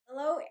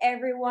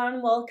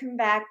everyone. Welcome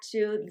back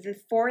to the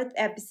 4th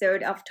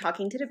episode of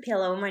Talking to the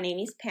Pillow. My name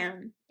is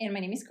Pam. And my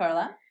name is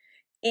Carla.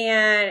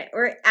 And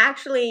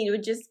we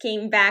just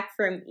came back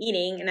from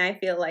eating, and I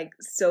feel like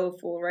so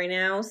full right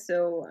now.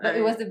 But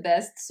it was the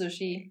best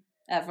sushi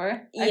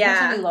ever. I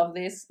personally love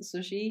this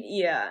sushi.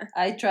 Yeah.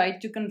 I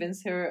tried to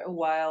convince her a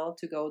while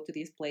to go to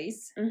this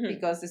place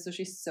because the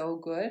sushi is so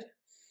good.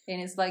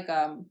 And it's like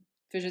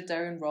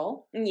vegetarian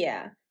roll.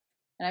 Yeah.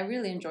 And I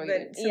really enjoyed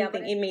it.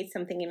 But it made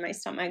something in my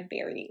stomach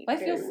very I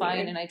feel fine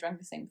weird. And I drank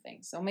the same thing.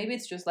 So maybe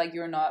it's just like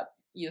you're not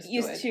used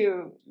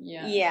to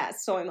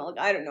soy milk.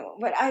 I don't know.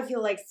 But I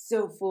feel like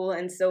so full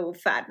and so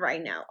fat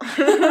right now.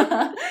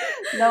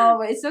 No,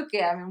 but it's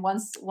okay. I mean,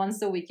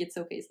 once a week, it's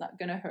okay. It's not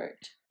gonna hurt.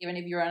 Even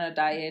if you're on a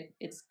diet,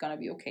 it's gonna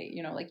be okay.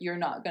 You know, like you're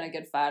not gonna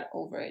get fat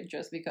over it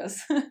just because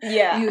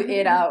you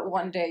ate out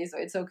one day. So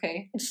it's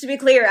okay. Just to be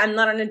clear, I'm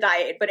not on a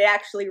diet, but it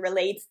actually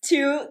relates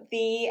to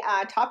the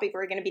topic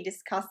we're gonna be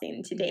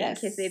discussing today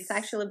because it's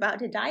actually about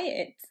the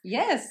diet.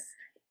 Yes.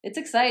 It's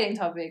an exciting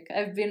topic.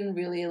 I've been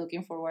really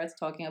looking forward to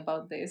talking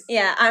about this.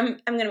 Yeah, I'm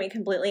gonna be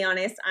completely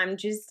honest. I'm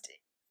just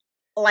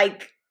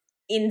like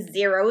in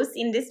zeros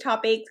in this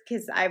topic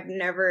because I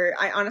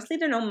honestly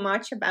don't know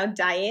much about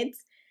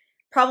diets.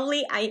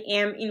 Probably I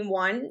am in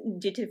one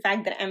due to the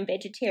fact that I'm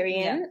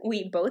vegetarian. Yeah.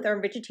 We both are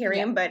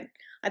vegetarian, but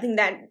I think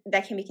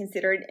that can be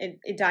considered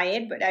a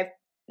diet, but I've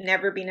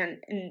never been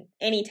on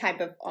any type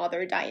of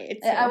other diet.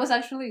 So. I was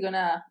actually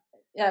gonna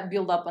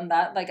build up on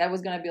that. Like I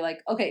was gonna be like,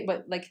 okay,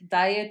 but like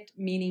diet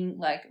meaning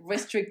like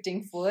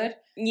restricting food,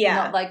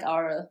 not like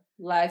our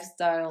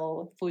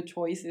lifestyle food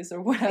choices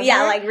or whatever.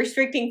 Yeah, like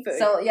restricting food.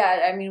 So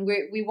yeah, I mean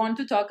we want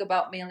to talk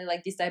about mainly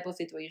like these type of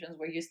situations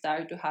where you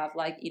start to have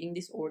like eating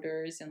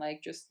disorders and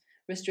like just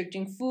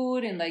restricting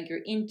food and like your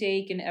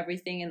intake and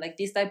everything, and like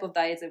these type of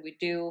diets that we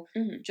do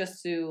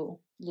just to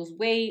lose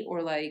weight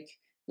or like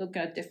look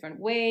at a different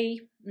way,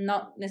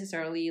 not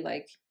necessarily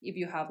like if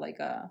you have like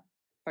a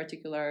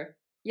particular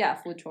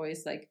food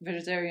choice like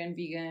vegetarian,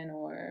 vegan,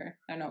 or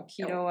I don't know,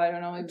 keto. I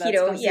don't know if that's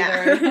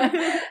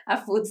considered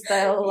a food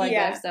style like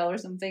lifestyle or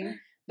something.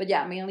 But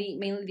yeah, mainly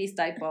this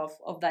type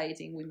of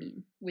dieting we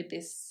mean with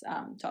this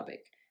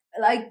topic.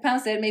 Like Pam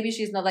said, maybe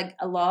she's not like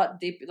a lot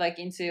deep like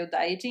into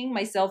dieting.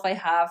 Myself, I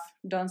have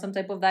done some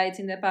type of diets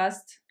in the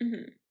past.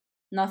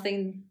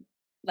 Nothing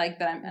like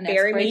that I'm an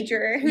very expert.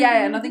 Major.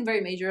 Yeah, nothing very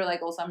major.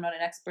 Like also I'm not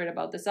an expert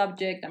about the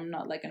subject. I'm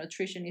not like a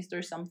nutritionist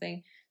or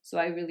something. So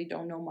I really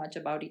don't know much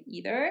about it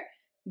either.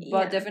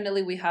 But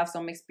definitely we have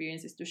some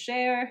experiences to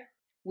share,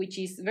 which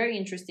is very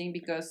interesting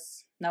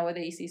because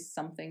nowadays is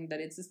something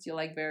that it's still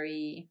like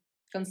very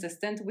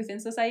consistent within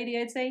society,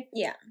 I'd say.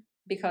 Yeah.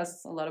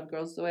 Because a lot of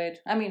girls do it.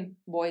 I mean,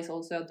 boys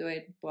also do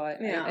it, but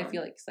I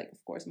feel like it's like,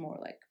 of course, more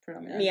like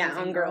predominant. Yeah,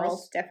 on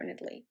girls,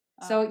 definitely.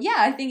 So yeah,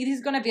 I think it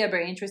is going to be a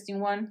very interesting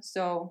one.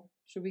 So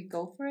should we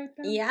go for it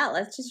then? Yeah,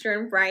 let's just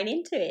jump right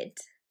into it.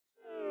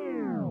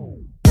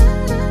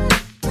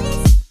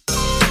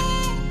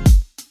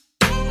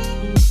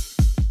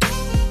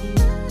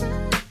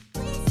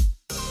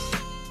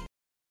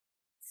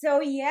 So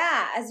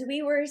yeah, as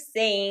we were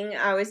saying,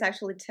 I was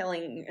actually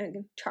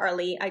telling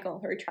Charlie, I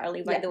call her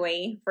Charlie by the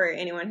way, for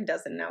anyone who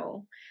doesn't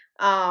know,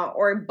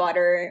 or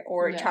Butter,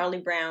 or Charlie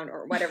Brown,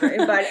 or whatever,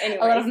 but anyway.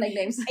 A lot of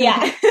nicknames.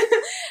 Yeah.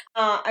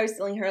 I was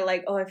telling her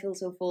like, oh, I feel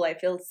so full, I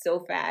feel so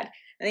fat,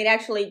 and it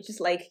actually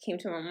just like came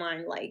to my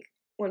mind like,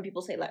 when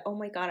people say like, oh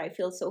my god, I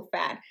feel so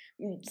fat,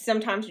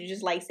 sometimes you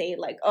just like say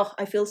like, oh,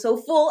 I feel so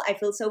full, I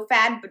feel so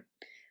fat, but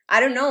I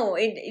don't know,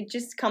 it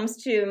just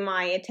comes to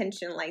my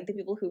attention like the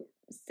people who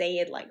say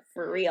it like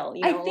for real,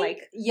 you know,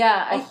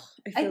 I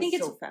think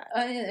it's so fat.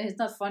 It's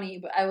not funny,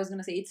 but I was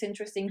gonna say it's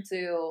interesting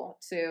to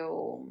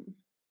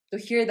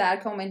hear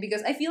that comment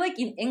because I feel like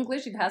in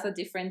English it has a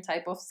different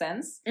type of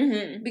sense.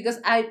 Because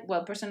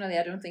personally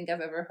I don't think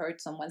I've ever heard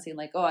someone say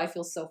like, oh, I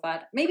feel so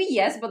fat. Maybe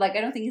yes, but like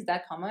I don't think it's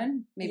that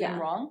common. Maybe I'm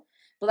wrong.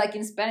 But like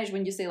in Spanish,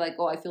 when you say like,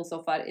 oh, I feel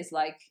so fat, it's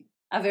like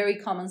a very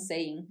common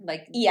saying,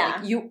 like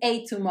you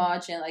ate too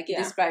much, and like it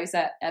describes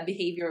a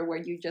behavior where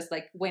you just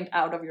like went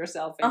out of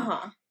yourself and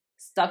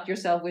stuck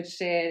yourself with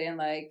shit, and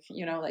like,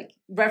 you know, like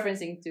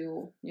referencing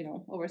to, you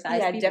know,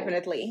 oversized people.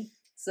 Definitely.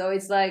 So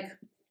it's like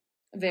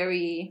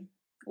very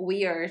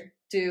weird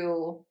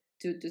to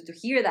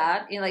hear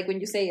that, and like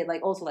when you say it,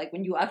 like also like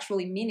when you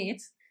actually mean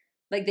it,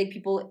 like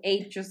people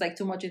ate just like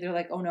too much and they're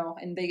like, oh no,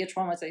 and they get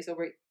traumatized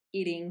over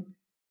eating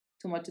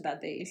too much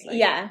that day. It's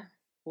like,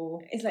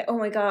 it's like, oh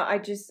my god, I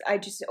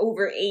just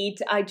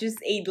overate. I just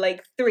ate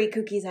like 3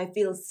 cookies. I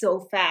feel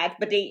so fat,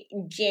 but they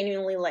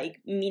genuinely like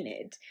mean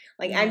it.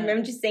 Like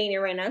I'm just saying it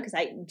right now because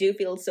I do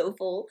feel so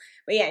full.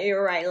 But yeah,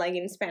 you're right. Like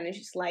in Spanish,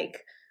 it's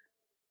like,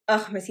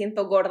 oh, me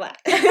siento gorda.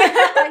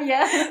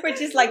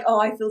 Which is like, oh,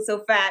 I feel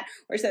so fat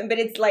or something. But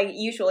it's like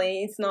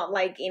usually it's not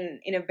like in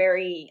a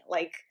very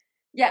like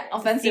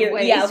offensive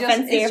way. Yeah, it's just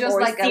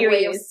like serious. A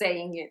way of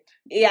saying it.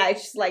 Yeah,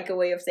 it's just like a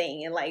way of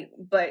saying it. Like,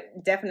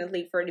 but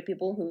definitely for the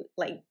people who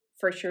like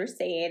for sure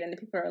say it, and the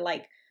people are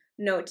like,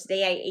 no,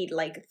 today I ate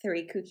like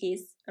 3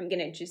 cookies. I'm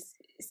gonna just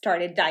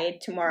start a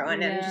diet tomorrow,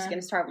 and I'm just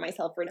gonna starve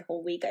myself for the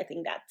whole week. I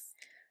think that's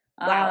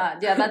Wow.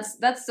 Yeah,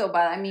 that's so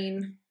bad. I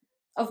mean,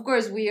 of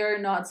course, we are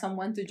not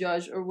someone to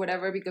judge or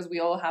whatever because we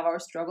all have our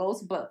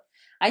struggles. But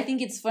I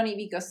think it's funny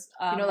because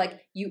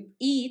like you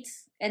eat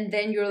and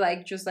then you're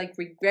like just like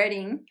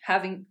regretting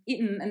having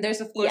eaten, and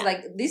there's of course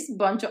like this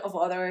bunch of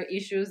other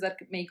issues that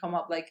may come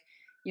up, like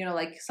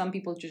like some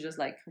people just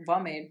like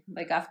vomit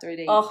like after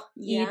they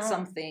eat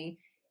something,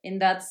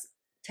 and that's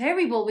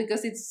terrible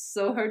because it's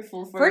so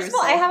hurtful for First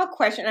yourself. of all, I have a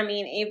question. I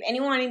mean, if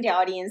anyone in the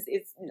audience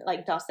is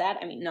like does that,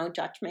 I mean, no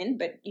judgment,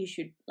 but you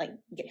should like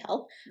get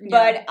help.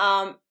 But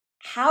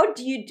how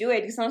do you do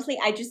it? Because honestly,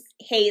 I just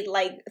hate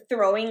like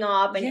throwing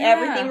up and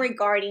everything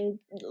regarding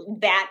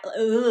that.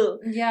 Ugh.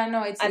 Yeah, no,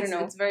 I don't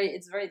know. It's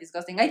very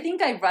disgusting. I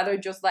think I'd rather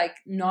just like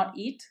not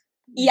eat.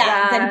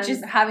 Than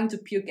just having to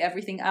puke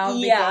everything out.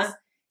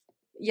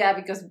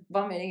 Because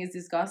vomiting is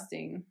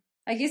disgusting.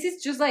 I guess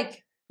it's just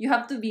like you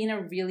have to be in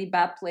a really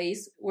bad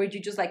place where you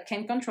just like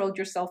can't control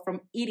yourself from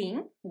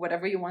eating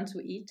whatever you want to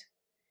eat,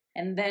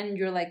 and then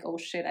you're like, oh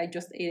shit, I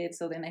just ate it,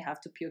 so then I have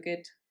to puke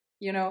it.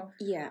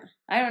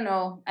 I don't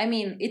know. I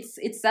mean,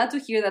 it's sad to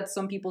hear that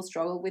some people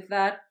struggle with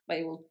that, but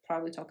I will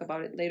probably talk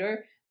about it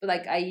later. But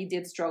like I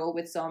did struggle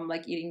with some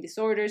like eating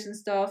disorders and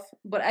stuff,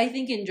 but I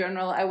think in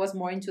general I was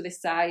more into the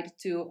side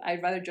to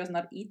I'd rather just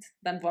not eat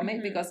than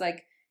vomit, because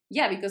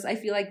because I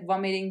feel like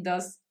vomiting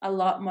does a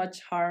lot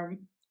much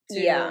harm to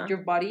your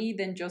body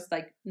than just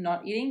like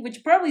not eating,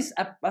 which probably is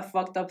a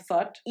fucked up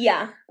thought.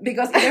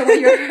 Because either way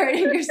you're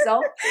hurting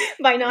yourself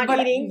by not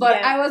eating. But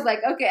I was like,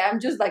 okay,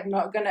 I'm just like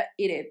not gonna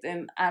eat it,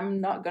 and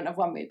I'm not gonna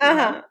vomit.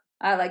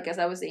 Like as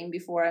I was saying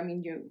before, I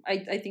mean,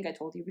 I think I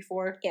told you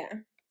before.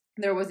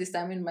 There was this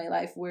time in my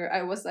life where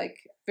I was like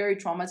very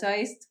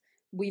traumatized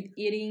with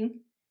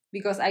eating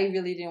because I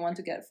really didn't want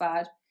to get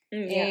fat.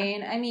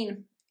 And I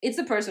mean, it's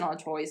a personal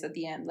choice at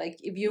the end. Like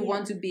if you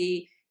want to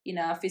be in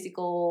a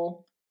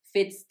physical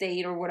fit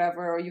state or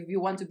whatever, or if you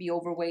want to be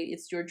overweight,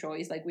 it's your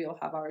choice. Like we all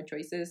have our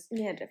choices.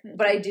 Yeah, definitely.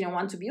 But I didn't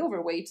want to be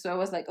overweight, so I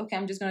was like, okay,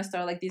 I'm just gonna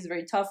start like these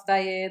very tough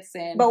diets.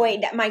 And but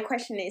wait, my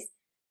question is,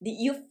 did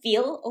you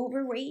feel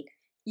overweight?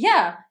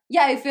 Yeah,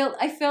 I felt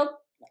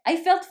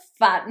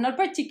fat, not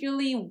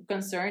particularly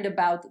concerned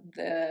about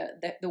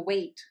the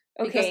weight.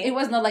 Because it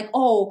was not like,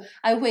 oh,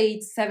 I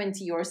weighed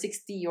 70 or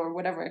 60 or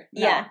whatever.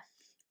 No.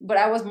 But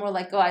I was more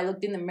like, oh, I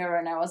looked in the mirror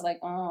and I was like,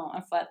 oh,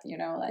 I'm fat,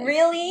 like.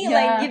 Really?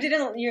 Like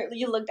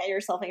you looked at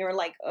yourself and you were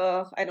like,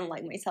 oh, I don't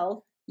like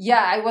myself.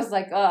 Yeah, I was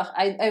like, oh,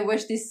 I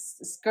wish this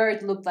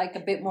skirt looked like a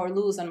bit more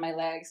loose on my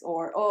legs,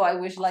 or oh, I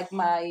wish like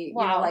my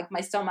like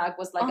my stomach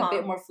was like a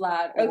bit more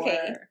flat. Or,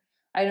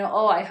 I know,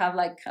 oh, I have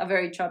like a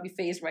very chubby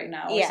face right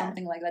now, or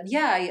something like that.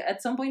 Yeah,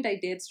 at some point I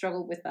did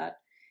struggle with that,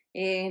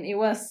 and it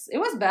was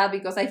bad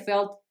because I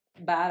felt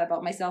bad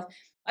about myself.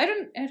 I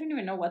don't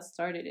even know what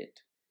started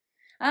it.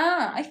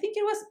 I think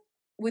it was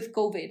with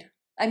COVID.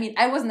 I mean,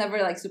 I was never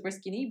like super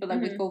skinny, but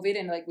like with COVID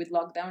and like with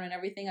lockdown and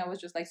everything, I was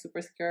just like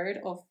super scared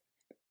of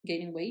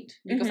gaining weight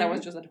because I was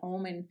just at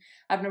home and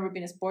I've never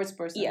been a sports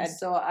person.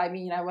 So I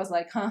mean, I was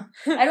like, I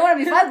don't want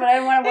to be fat, but I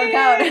don't want to work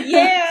out.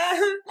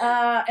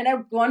 And I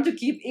want to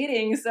keep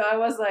eating. So I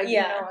was like,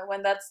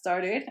 when that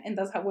started, and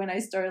that's when I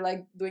started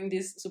like doing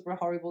these super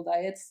horrible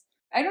diets.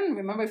 I don't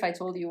remember if I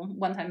told you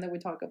one time that we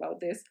talked about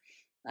this.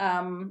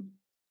 I'm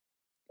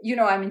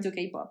into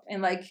K-pop,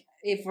 and like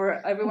if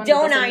for everyone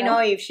don't I know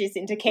if she's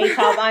into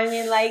K-pop. I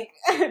mean, like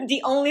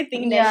the only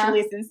thing that she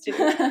listens to.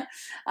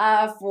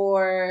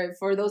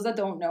 For those that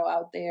don't know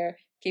out there,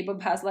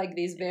 K-pop has like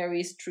these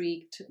very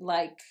strict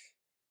like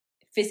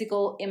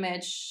physical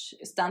image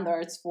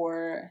standards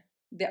for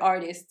the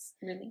artists.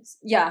 Really?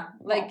 Yeah,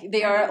 like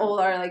they are all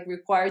like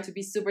required to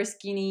be super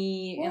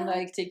skinny and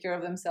like take care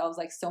of themselves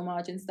like so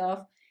much and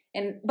stuff.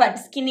 But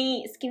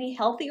skinny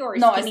healthy or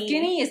no,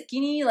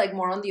 skinny like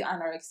more on the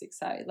anorexic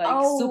side, like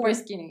super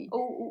skinny.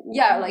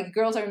 Like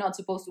girls are not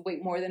supposed to weigh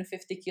more than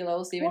 50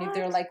 kilos even if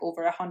they're like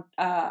over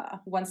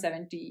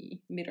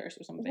 170 meters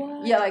or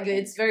something. Like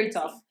it's very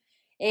tough.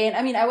 And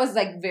I mean, I was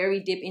like very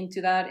deep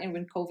into that, and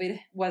when COVID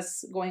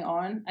was going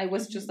on, I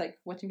was just like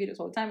watching videos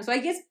all the time. So I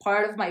guess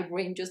part of my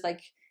brain just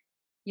like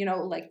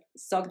like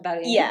sucked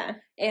that in.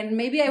 And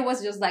maybe I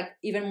was just like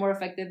even more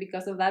affected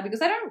because of that,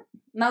 because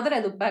now that I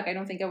look back, I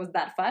don't think I was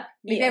that fat.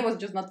 Maybe I was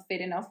just not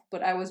fit enough,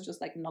 but I was just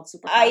like not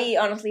super fat. I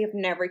honestly have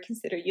never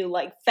considered you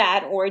like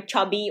fat or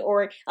chubby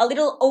or a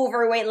little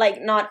overweight,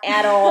 like not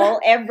at all,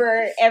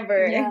 ever.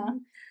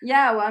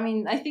 Well, I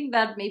mean, I think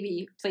that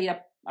maybe played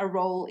a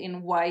role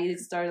in why it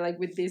started like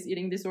with these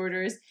eating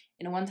disorders.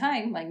 And one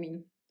time, I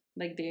mean,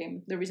 like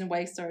the reason why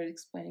I started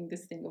explaining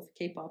this thing of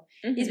K-pop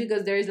is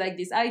because there is like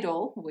this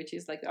idol, which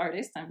is like the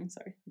artist. I mean,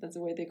 sorry, that's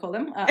the way they call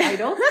them,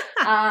 idol.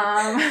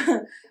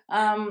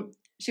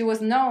 She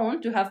was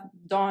known to have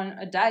done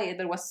a diet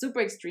that was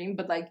super extreme,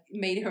 but like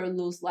made her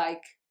lose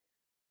like,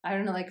 I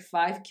don't know, like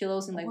 5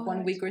 kilos in like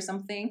 1 week or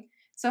something.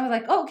 So I was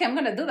like, oh, okay, I'm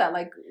gonna do that.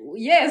 Like,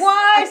 yes,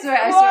 I swear.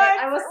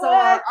 I was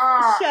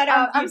so shut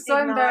up. I'm so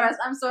embarrassed.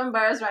 I'm so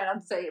embarrassed right now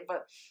to say it,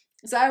 but.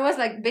 So I was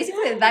like,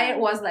 basically the diet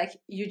was like,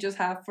 you just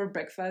have for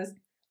breakfast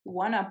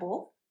 1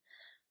 apple.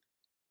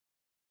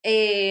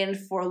 And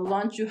for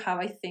lunch you have,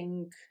 I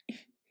think,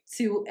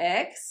 2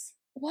 eggs.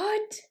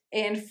 What?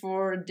 And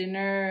for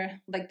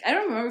dinner, like, I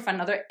don't remember if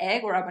another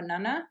egg or a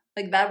banana.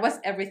 Like, that was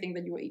everything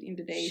that you ate in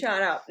the day.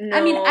 Shut up. No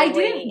I mean, I way.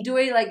 didn't do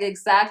it, like, the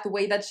exact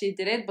way that she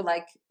did it, but,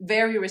 like,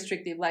 very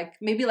restrictive. Like,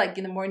 maybe, like,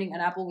 in the morning, an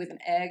apple with an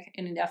egg,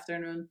 and in the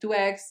afternoon, 2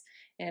 eggs,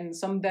 and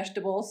some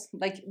vegetables,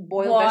 like,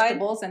 boiled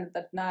vegetables, and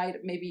at night,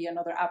 maybe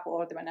another apple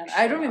or the banana.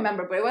 I don't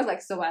remember, but it was,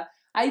 like, so bad.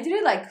 I did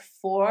it, like,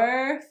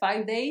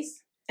 4-5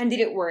 days. And did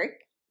it work?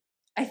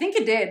 I think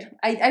it did.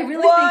 I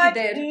really think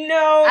it did.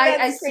 No,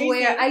 I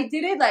swear. I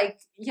did it like,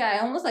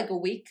 almost like a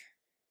week.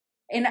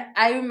 And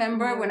I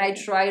remember when I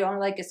tried on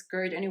like a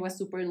skirt and it was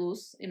super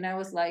loose. And I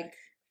was like,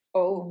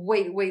 oh,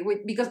 wait.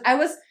 Because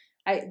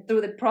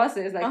through the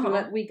process, like through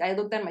that week, I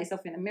looked at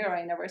myself in the mirror.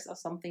 I never saw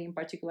something in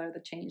particular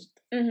that changed.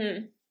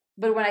 Mm-hmm.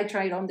 But when I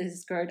tried on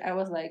this skirt, I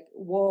was like,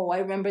 whoa, I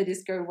remember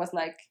this skirt was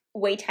like,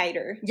 way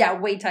tighter. Yeah,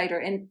 way tighter.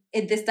 And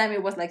at this time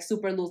it was like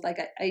super loose. Like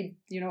I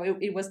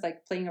it was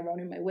like playing around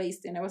in my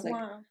waist, and I was like,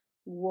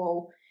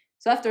 whoa.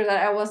 So after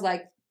that I was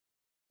like,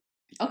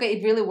 okay,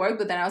 it really worked.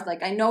 But then I was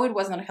like, I know it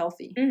was not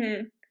healthy.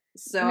 Mm-hmm.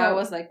 So I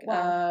was like,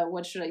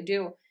 what should I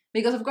do?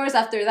 Because of course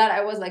after that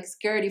I was like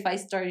scared if I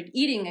started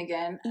eating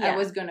again, I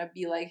was gonna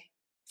be like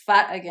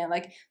fat again.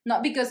 Like,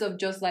 not because of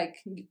just like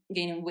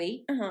gaining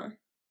weight,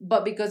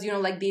 but because, you know,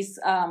 like these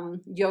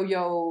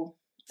yo-yo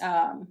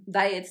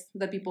diets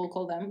that people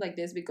call them like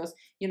this, because,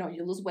 you know,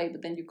 you lose weight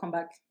but then you come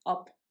back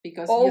up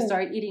because you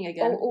start eating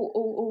again.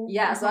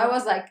 Yeah. So I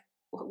was like,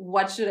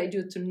 what should I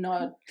do to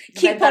not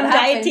keep on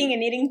dieting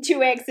and eating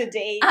 2 eggs a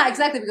day?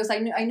 Exactly, because I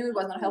knew it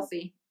was not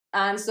healthy.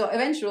 And so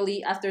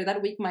eventually after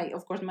that week, my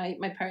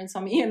parents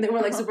saw me and they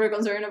were like super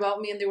concerned about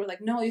me, and they were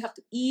like, no, you have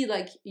to eat,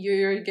 like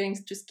you're getting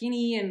too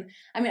skinny. And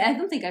I mean, I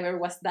don't think I ever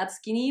was that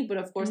skinny, but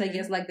of course I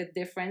guess like the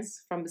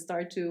difference from the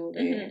start to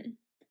the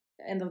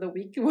end of the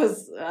week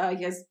was I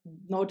guess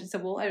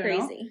noticeable. I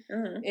don't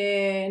know.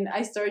 And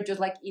I started just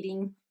like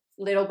eating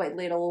little by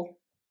little.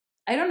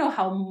 I don't know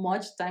how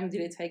much time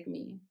did it take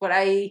me, but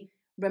I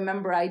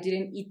remember I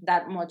didn't eat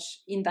that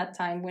much in that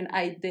time when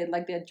I did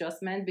like the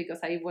adjustment, because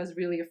I was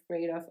really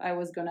afraid of I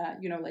was gonna,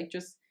 you know, like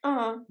just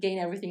gain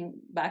everything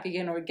back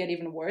again or get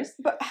even worse.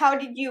 But how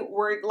did you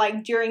work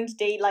like during the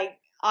day? Like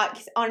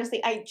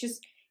honestly,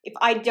 if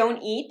I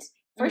don't eat,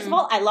 first of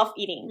all, I love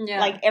eating,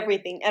 like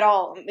everything at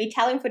all.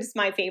 Italian food is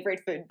my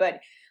favorite food,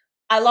 but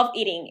I love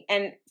eating.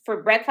 And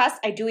for breakfast,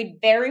 I do it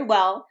very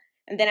well.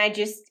 And then I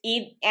just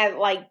eat at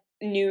like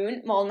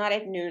noon. Well, not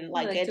at noon,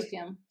 like at 2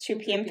 p.m. 2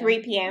 p.m., 3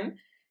 p.m.,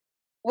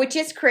 which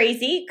is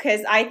crazy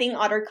because I think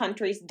other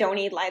countries don't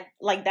eat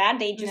like that.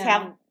 They just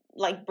have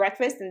like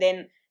breakfast, and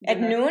then at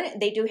noon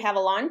they do have a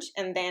lunch,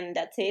 and then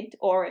that's it.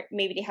 Or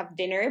maybe they have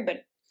dinner,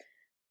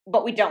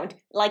 but we don't.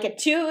 Like at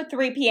 2,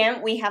 3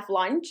 p.m. we have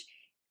lunch.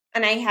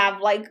 And I have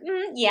like,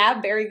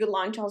 very good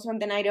lunch also.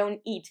 And then I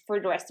don't eat for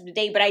the rest of the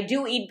day. But I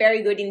do eat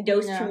very good in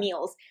those 2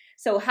 meals.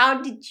 So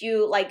how did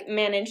you like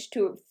manage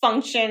to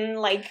function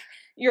like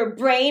your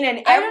brain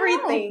and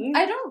everything?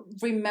 I don't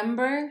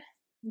remember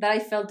that I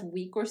felt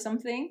weak or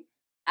something.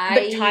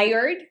 But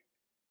tired?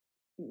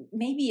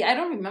 Maybe. I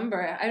don't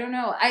remember. I don't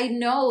know. I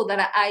know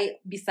that I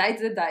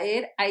besides the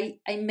diet, I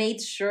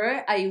made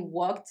sure I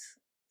walked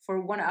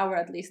for 1 hour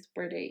at least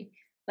per day.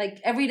 Like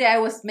every day I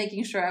was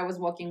making sure I was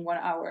walking 1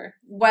 hour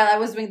while I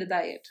was doing the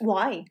diet.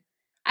 Why?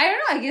 I don't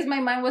know. I guess my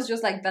mind was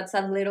just like, that's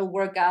a little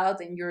workout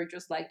and you're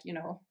just like, you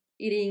know,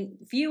 eating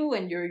few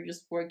and you're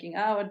just working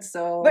out.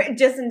 So, but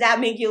doesn't that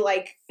make you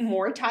like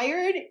more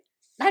tired?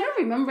 I don't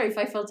remember if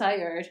I felt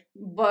tired,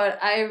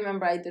 but I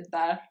remember I did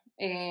that.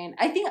 And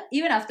I think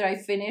even after I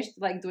finished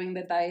like doing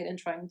the diet and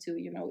trying to,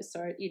 you know,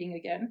 start eating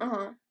again,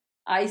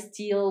 I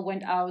still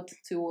went out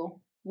to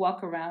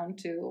walk around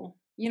to,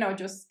 you know,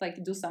 just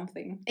like do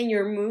something. And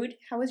your mood?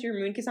 How was your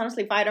mood? Because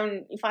honestly, if I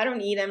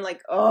don't eat, I'm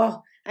like,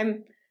 oh,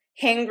 I'm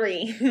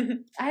hangry.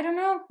 I don't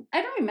know.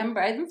 I don't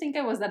remember. I don't think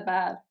I was that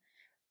bad.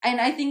 And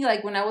I think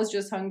like when I was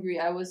just hungry,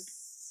 I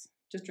was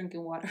just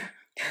drinking water.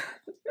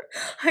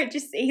 I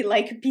just ate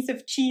like a piece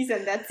of cheese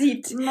and that's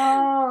it.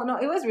 No,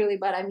 it was really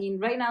bad. I mean,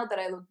 right now that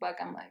I look back,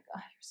 I'm like, oh,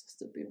 you're so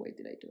stupid. Why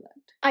did I do that?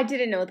 I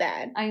didn't know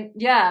that.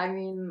 I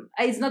mean,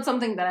 it's not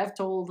something that I've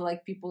told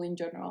like people in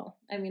general.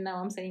 I mean, now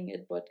I'm saying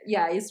it, but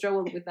yeah, I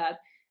struggled with that.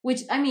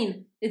 Which, I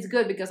mean, it's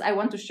good because I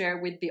want to share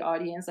with the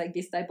audience like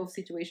this type of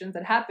situations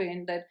that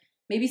happen that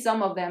maybe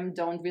some of them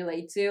don't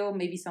relate to,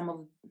 maybe some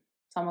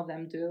of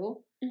them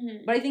do.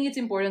 Mm-hmm. But I think it's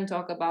important to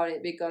talk about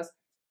it because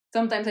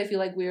sometimes I feel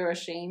like we're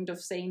ashamed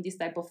of saying these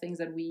type of things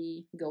that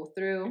we go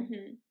through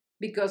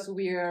because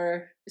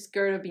we're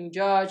scared of being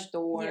judged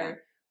or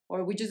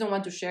we just don't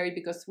want to share it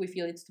because we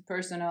feel it's too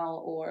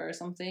personal or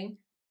something.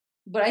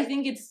 But I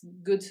think it's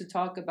good to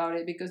talk about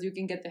it because you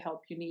can get the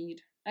help you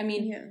need. I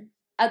mean,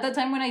 at that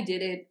time when I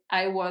did it,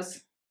 I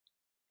was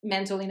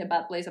mentally in a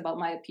bad place about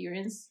my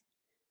appearance,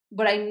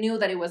 but I knew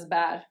that it was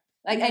bad.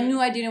 Like I knew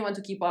I didn't want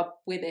to keep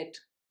up with it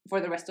for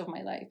the rest of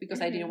my life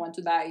because I didn't want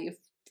to die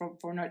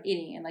for not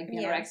eating and like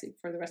being anorexic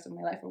for the rest of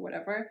my life or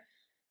whatever.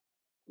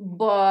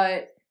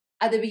 But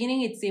at the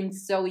beginning it seemed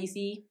so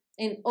easy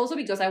and also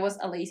because I was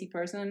a lazy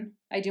person,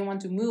 I didn't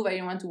want to move, I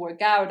didn't want to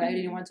work out, I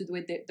didn't want to do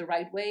it the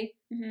right way.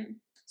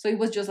 So it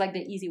was just like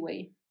the easy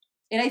way.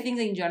 And I think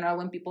that in general,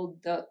 when people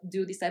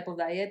do this type of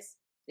diets,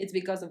 it's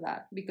because of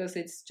that, because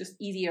it's just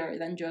easier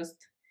than just,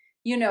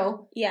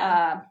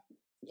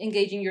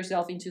 engaging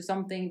yourself into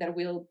something that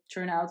will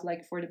turn out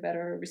like for the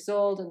better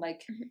result, and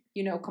like,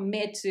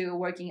 commit to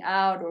working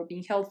out or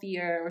being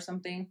healthier or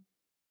something.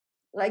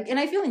 Like, and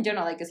I feel in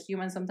general, like as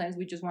humans, sometimes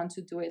we just want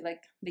to do it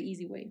like the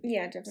easy way.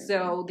 Yeah, definitely.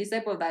 So these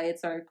type of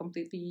diets are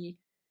completely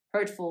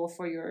hurtful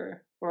for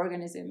your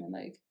organism, and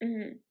like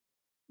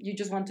you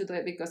just want to do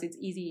it because it's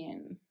easy,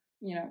 and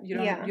you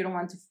don't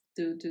want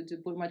to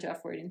put much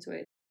effort into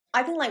it.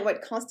 I think like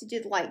what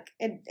constitutes like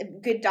a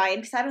good diet,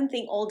 because I don't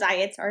think all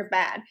diets are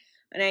bad,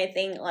 and I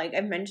think like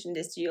I've mentioned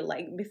this to you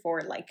like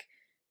before, like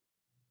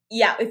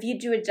if you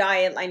do a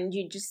diet and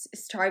you just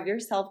starve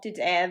yourself to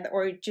death,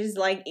 or just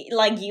like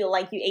you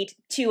ate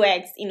 2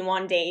 eggs in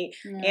one day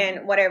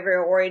and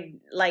whatever, or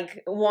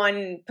like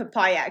one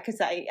papaya, because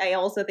I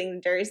also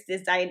think there's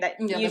this diet that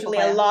usually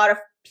a lot of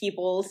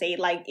people say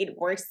like it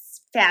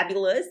works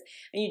fabulous,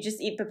 and you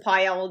just eat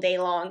papaya all day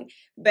long.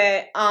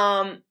 But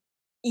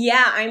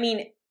I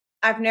mean,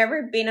 I've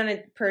never been on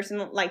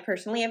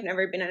personally I've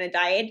never been on a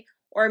diet,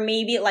 or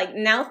maybe like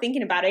now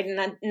thinking about it,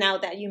 and now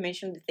that you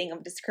mentioned the thing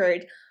of the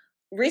skirt,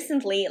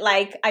 recently,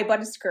 like I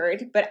bought a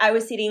skirt, but I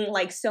was eating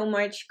like so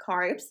much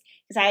carbs,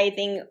 because I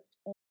think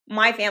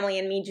my family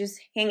and me just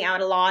hang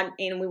out a lot,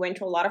 and we went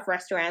to a lot of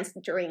restaurants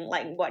during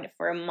like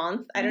for a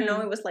month. I don't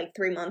know, it was like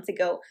 3 months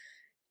ago.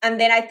 And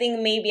then I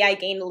think maybe I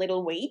gained a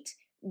little weight,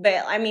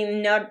 but I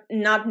mean, not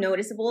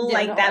noticeable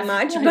that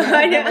much.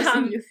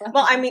 But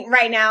well, I mean,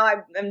 right now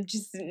I'm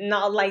just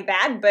not like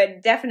that,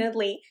 but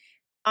definitely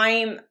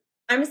I'm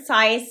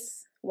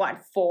size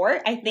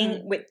 4, I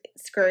think, with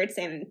skirts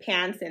and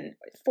pants, and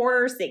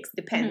 4 or 6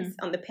 depends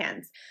on the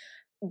pants.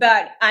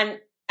 But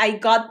I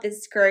got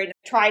this skirt,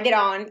 tried it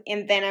on,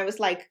 and then I was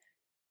like,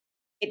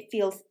 it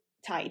feels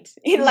tight.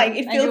 It feels,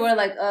 and you were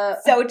like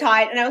so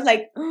tight, and I was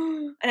like,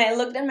 and I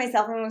looked at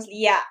myself and was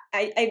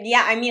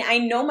I mean, I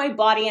know my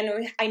body,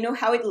 and I know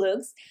how it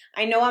looks.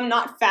 I know I'm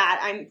not fat.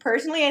 I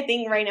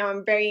think right now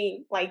I'm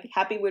very like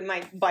happy with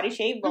my body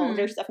shape. Well,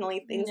 there's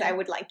definitely things I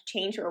would like to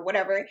change or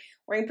whatever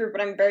or improve,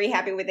 but I'm very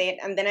happy with it.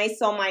 And then I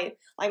saw my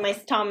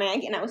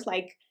stomach, and I was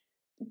like,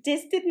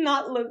 this did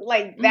not look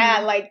like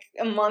that like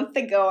a month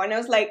ago. And I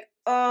was like,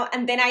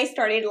 and then I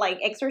started like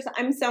exercise.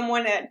 I'm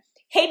someone that,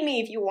 hate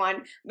me if you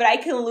want, but I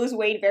can lose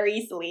weight very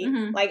easily.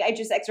 Like I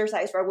just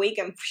exercise for a week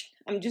and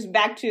I'm just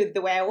back to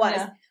the way I was.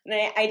 Yeah.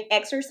 And I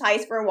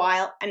exercised for a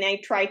while, and I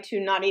tried to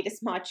not eat as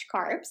much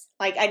carbs.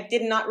 Like I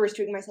did not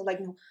restrict myself, like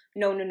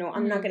no,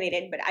 I'm not gonna eat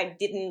it, but I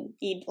didn't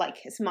eat like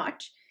as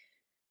much.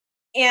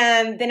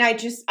 And then I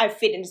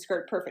fit in the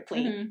skirt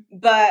perfectly.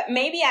 But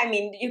maybe, I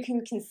mean, you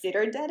can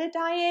consider that a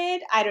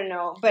diet. I don't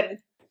know. But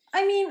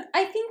I mean,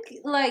 I think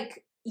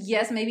like,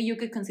 yes, maybe you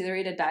could consider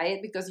it a diet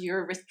because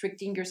you're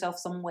restricting yourself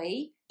some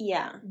way.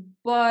 Yeah.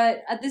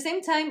 But at the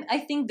same time, I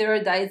think there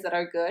are diets that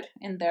are good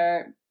and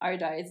there are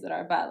diets that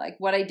are bad. Like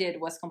what I did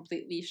was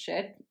completely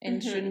shit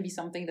and shouldn't be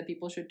something that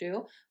people should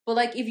do. But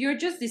like if you're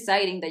just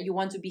deciding that you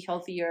want to be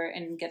healthier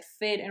and get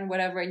fit and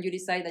whatever, and you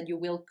decide that you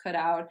will cut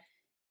out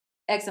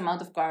X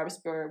amount of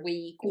carbs per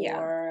week,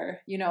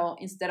 or,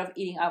 instead of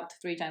eating out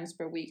 3 times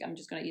per week, I'm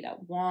just going to eat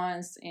out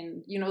once.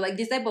 And, like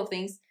this type of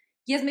things.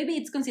 Yes, maybe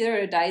it's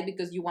considered a diet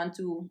because you want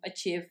to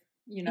achieve,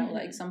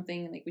 like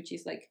something like, which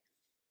is like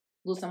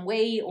lose some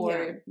weight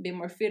or be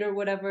more fit or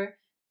whatever.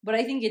 But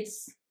I think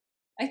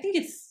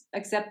it's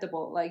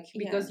acceptable, like,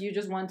 because you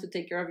just want to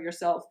take care of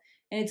yourself.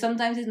 And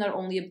sometimes it's not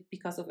only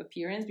because of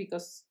appearance,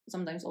 because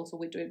sometimes also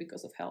we do it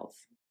because of health.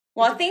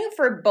 Well, I think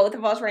for both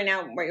of us right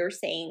now, what you're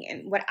saying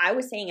and what I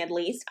was saying, at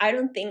least, I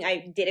don't think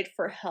I did it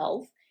for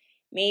health,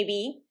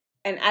 maybe.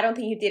 And I don't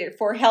think you did it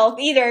for health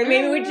either.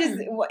 Maybe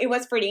it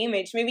was for the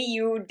image. Maybe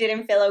you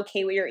didn't feel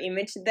okay with your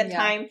image at that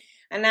time.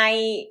 And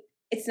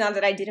it's not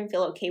that I didn't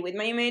feel okay with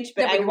my image,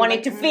 but I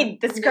wanted to fit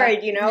the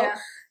skirt, Yeah.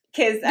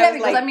 Because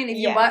I mean,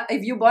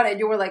 if you bought it,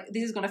 you were like,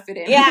 this is gonna fit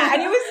in. Yeah,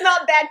 and it was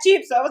not that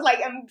cheap, so I was like,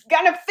 I'm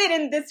gonna fit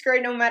in this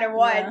skirt no matter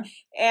what. Yeah.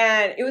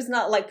 And it was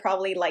not like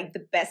probably like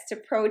the best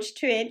approach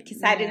to it,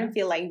 because I didn't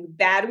feel like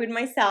bad with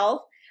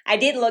myself. I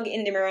did look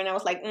in the mirror and I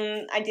was like,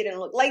 I didn't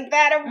look like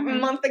that a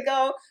month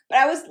ago, but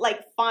I was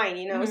like fine,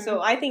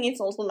 So I think it's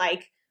also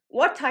like,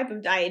 what type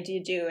of diet do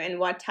you do and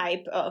what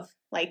type of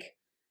like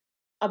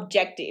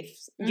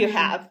objectives you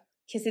have?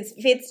 Because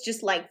if it's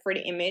just like for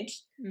the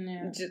image,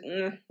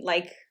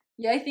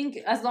 I think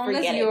as long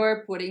as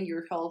you're putting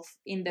your health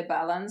in the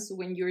balance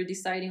when you're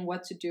deciding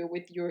what to do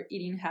with your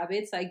eating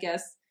habits, I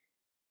guess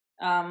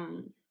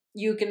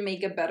you can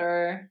make a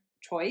better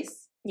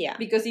choice. Yeah.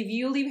 Because if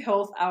you leave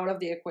health out of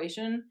the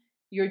equation,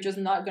 you're just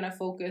not going to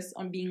focus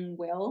on being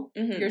well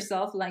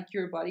yourself, like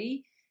your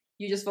body.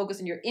 You just focus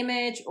on your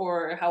image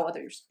or how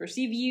others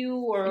perceive you,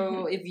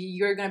 or if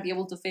you're going to be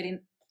able to fit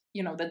in,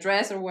 the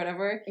dress or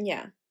whatever.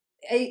 Yeah.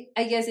 I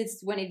guess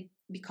it's when it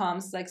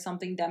becomes like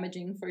something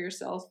damaging for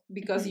yourself,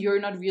 because you're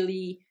not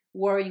really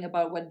worrying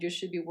about what you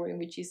should be worrying,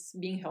 which is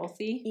being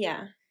healthy.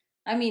 Yeah.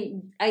 I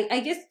mean, I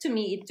guess to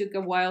me it took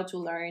a while to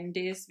learn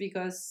this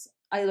because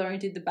I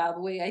learned it the bad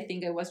way. I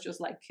think I was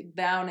just like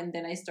down and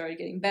then I started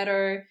getting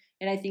better.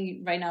 And I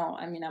think right now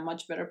I'm in a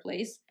much better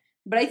place.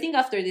 But I think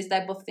after this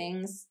type of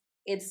things,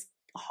 it's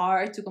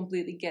hard to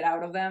completely get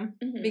out of them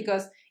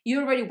because you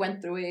already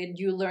went through it.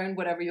 You learned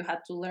whatever you had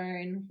to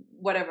learn,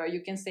 whatever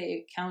you can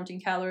say, counting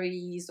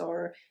calories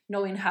or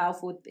knowing how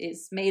food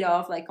is made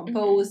of, like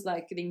composed,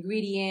 like the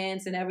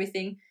ingredients and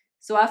everything.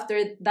 So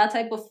after that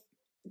type of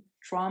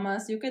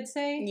traumas, you could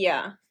say,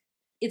 yeah,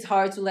 it's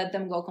hard to let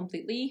them go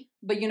completely.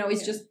 But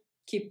it's just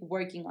keep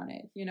working on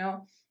it.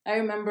 I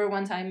remember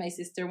one time my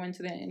sister went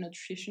to the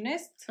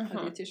nutritionist, a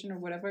dietitian or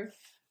whatever,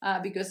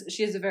 because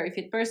she is a very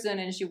fit person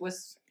and she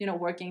was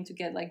working to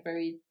get like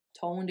very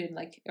toned and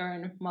like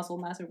earn muscle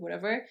mass or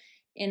whatever.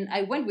 And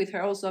I went with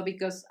her also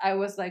because I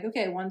was like,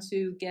 okay, I want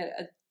to get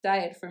a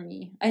diet for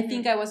me. I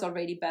think I was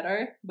already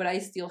better, but I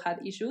still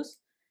had issues.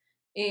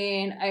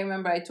 And I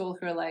remember I told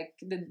her, like,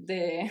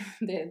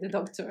 the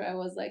doctor, I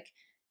was like,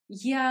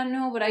 yeah,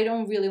 no, but I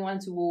don't really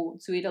want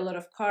to eat a lot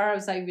of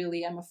carbs. I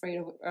really am afraid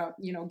of,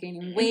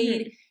 gaining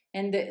weight.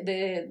 And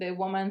the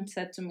woman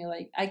said to me,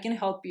 like, I can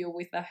help you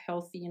with a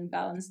healthy and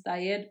balanced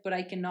diet, but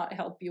I cannot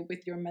help you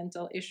with your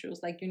mental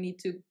issues. Like, you need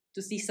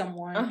to see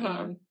someone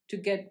and to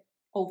get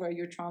over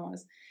your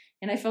traumas.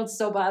 And I felt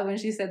so bad when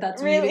she said that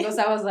to me because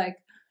I was like,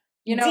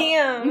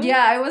 damn.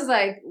 Yeah, I was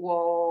like,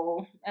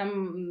 whoa,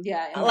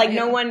 yeah. Like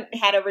no one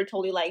had ever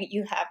told you like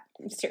you have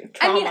certain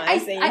traumas.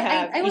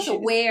 I was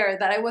aware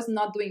that I was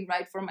not doing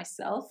right for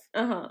myself.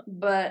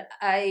 But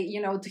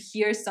to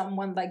hear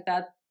someone like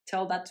that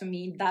tell that to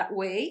me that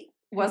way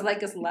was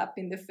like a slap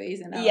in the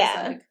face, and I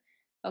was like,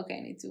 okay,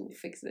 I need to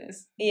fix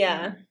this.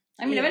 Yeah.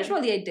 I mean,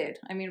 eventually I did.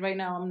 I mean, right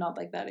now I'm not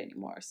like that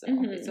anymore, so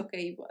it's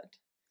okay. But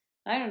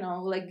I don't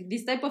know, like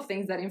these type of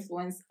things that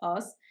influence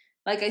us.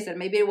 Like I said,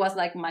 maybe it was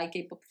like my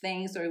K-pop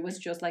things, or it was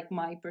just like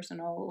my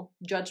personal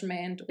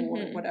judgment,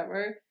 or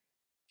whatever.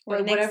 Or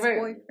but next whatever,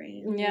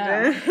 boyfriend.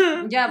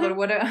 yeah, but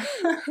whatever.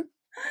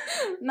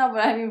 No,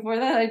 but I mean, for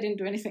that I didn't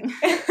do anything.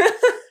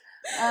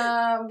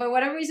 But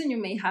whatever reason you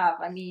may have,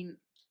 I mean,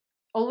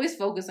 always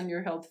focus on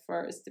your health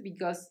first,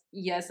 because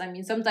yes, I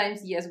mean,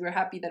 sometimes yes, we're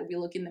happy that we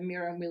look in the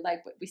mirror and we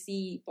like what we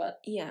see, but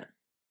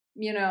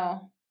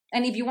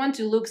and if you want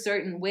to look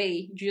certain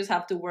way, you just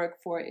have to work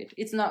for it.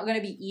 It's not going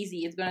to be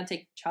easy. It's going to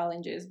take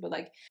challenges. But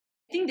like,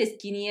 I think the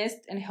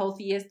skinniest and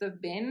healthiest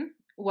I've been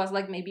was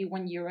like maybe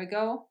 1 year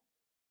ago.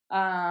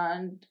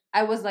 And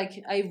I was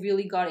like, I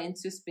really got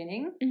into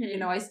spinning.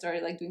 I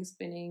started like doing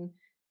spinning,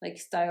 like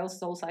style,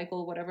 Soul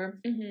Cycle, whatever.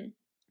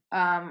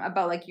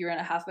 About like 1.5 years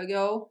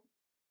ago.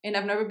 And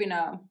I've never been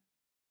a,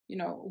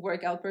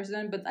 workout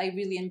person, but I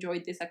really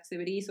enjoyed this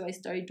activity. So I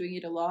started doing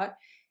it a lot.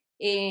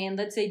 And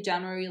let's say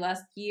January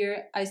last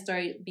year, I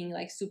started being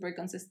like super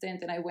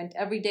consistent, and I went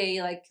every day,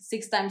 like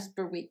 6 times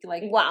per week,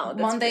 like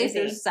Monday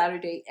through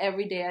Saturday,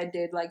 every day I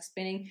did like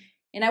spinning.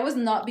 And I was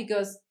not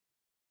because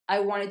I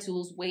wanted to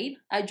lose weight.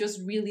 I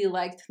just really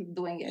liked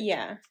doing it.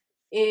 Yeah.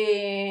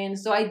 And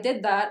so I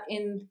did that.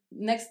 And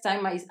next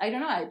time I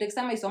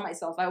saw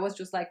myself, I was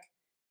just like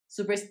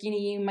super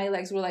skinny. My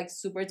legs were like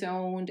super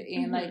toned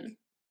and like,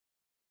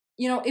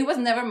 it was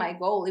never my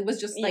goal. It was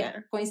just like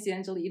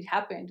coincidentally it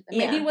happened.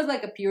 Maybe it was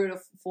like a period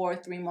of 4 or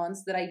 3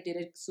 months that I did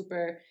it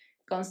super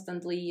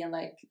constantly, and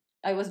like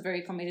I was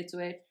very committed to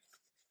it.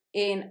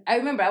 And I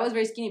remember I was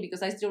very skinny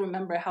because I still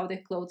remember how the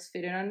clothes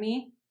fitted on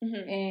me.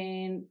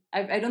 And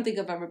I don't think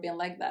I've ever been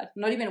like that.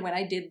 Not even when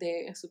I did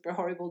the super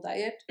horrible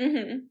diet.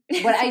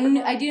 But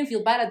I didn't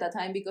feel bad at that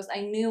time because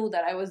I knew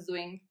that I was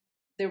doing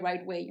the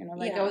right way.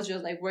 I was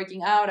just like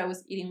working out. I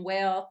was eating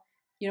well.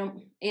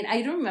 And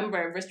I don't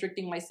remember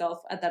restricting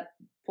myself at that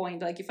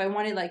point. Like if I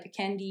wanted like a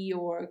candy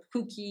or a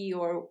cookie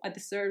or a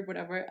dessert,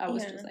 whatever, I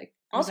was just like.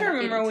 Also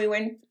remember we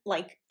went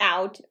like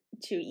out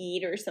to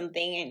eat or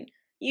something, and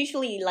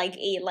usually like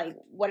ate like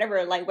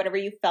whatever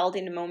you felt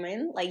in the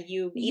moment, like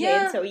you eat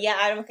it. So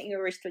I don't think you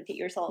restricted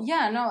yourself.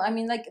 Yeah, no, I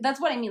mean like that's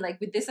what I mean. Like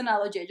with this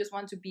analogy, I just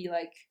want to be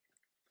like,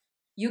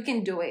 you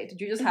can do it.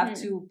 You just have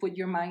to put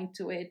your mind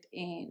to it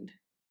and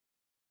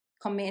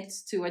commit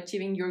to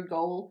achieving your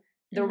goal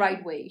the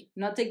right way,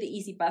 not take the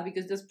easy path,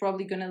 because that's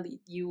probably gonna lead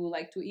you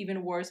like to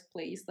even worse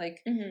place,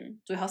 like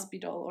to a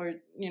hospital or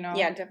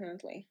Yeah,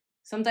 definitely.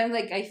 Sometimes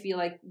like I feel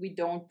like we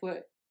don't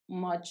put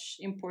much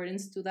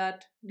importance to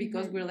that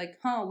because we're like,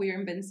 we're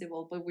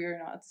invincible, but we're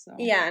not. So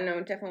yeah,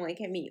 no, definitely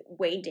can be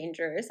way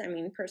dangerous. I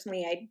mean,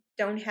 personally, I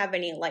don't have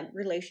any like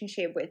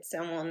relationship with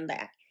someone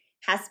that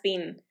has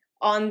been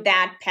on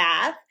that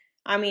path.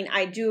 I mean,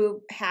 I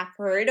do have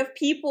heard of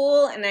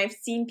people, and I've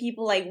seen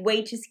people like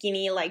way too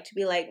skinny, like to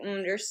be like,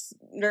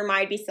 there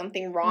might be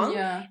something wrong.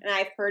 Yeah. And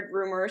I've heard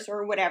rumors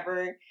or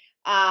whatever.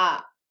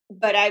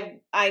 But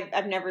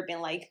I've never been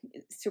like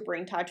super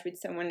in touch with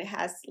someone that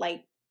has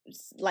like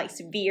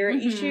severe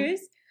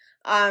issues.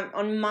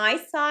 On my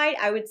side,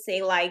 I would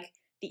say like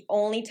the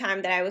only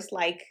time that I was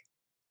like,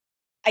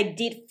 I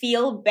did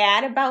feel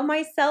bad about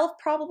myself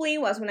probably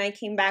was when I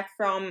came back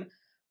from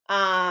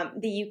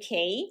the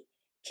UK,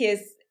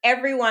 because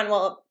everyone,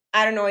 well,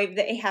 I don't know if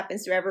it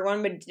happens to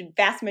everyone, but the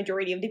vast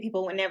majority of the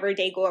people, whenever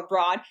they go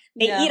abroad,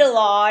 they eat a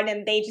lot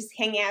and they just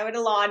hang out a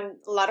lot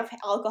of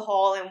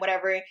alcohol and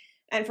whatever.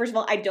 And first of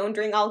all, I don't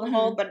drink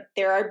alcohol, but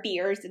there are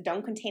beers that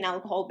don't contain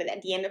alcohol. But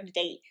at the end of the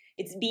day,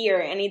 it's beer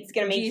and it's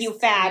going to make you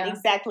fat. Yeah.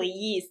 Exactly,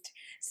 yeast.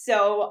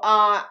 So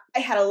I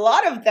had a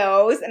lot of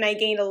those and I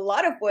gained a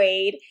lot of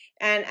weight.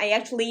 And I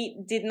actually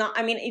did not,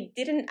 I mean,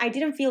 I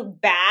didn't feel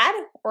bad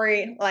or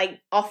like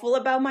awful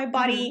about my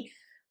body.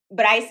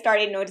 But I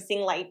started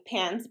noticing like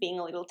pants being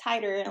a little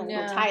tighter, a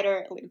little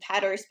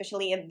tighter,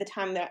 especially at the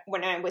time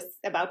when I was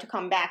about to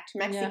come back to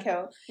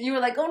Mexico. Yeah. You were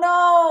like, oh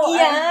no!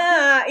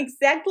 Yeah,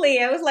 exactly.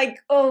 I was like,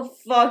 oh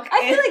fuck.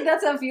 I feel like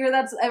that's a fear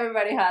that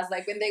everybody has.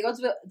 Like when they go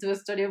to a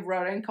study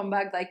abroad and come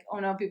back, like, oh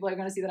no, people are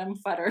gonna see that I'm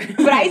fatter.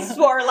 But I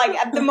swore, like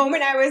at the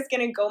moment I was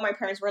gonna go, my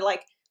parents were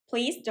like,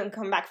 please don't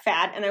come back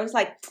fat. And I was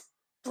like,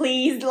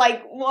 please,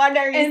 like, what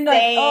are you saying?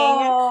 Like,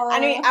 oh. I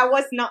mean, I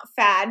was not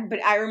fat,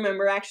 but I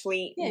remember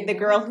actually the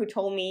girl who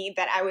told me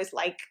that I was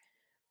like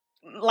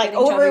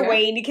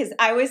overweight because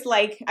I was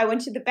like, I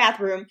went to the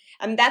bathroom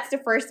and that's the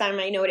first time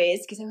I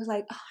noticed because I was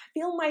like, oh, I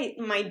feel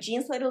my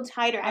jeans a little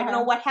tighter. I don't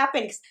know what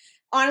happened. Because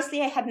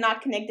honestly, I had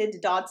not connected the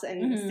dots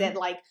and said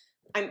like,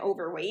 I'm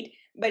overweight.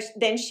 But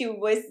then she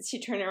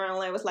turned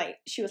around and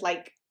she was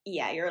like,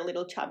 yeah, you're a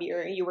little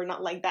chubbier. You were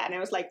not like that. And I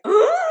was like,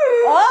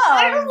 oh,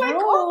 I was like,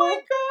 oh my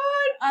God.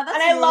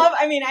 And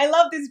I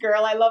love this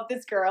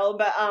girl.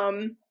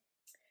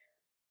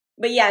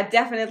 But yeah,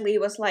 definitely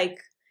it was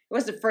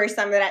the first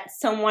time that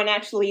someone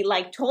actually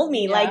like told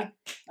me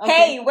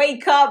hey,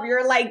 wake up.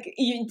 You're like,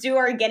 you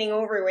are getting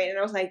overweight. And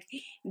I was like,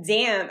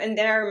 damn. And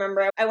then I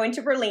remember I went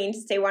to Berlin to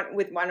stay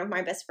with one of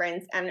my best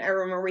friends. And I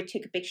remember we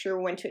took a picture,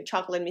 we went to a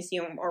chocolate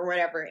museum or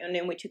whatever. And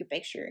then we took a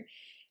picture.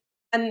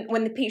 And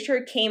when the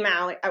picture came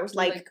out, I was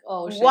like,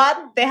 oh, shit.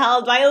 What the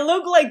hell? Do I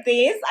look like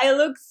this? I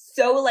look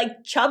so,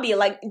 like, chubby.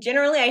 Like,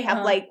 generally I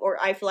have, or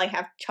I feel I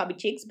have chubby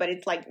cheeks, but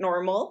it's, like,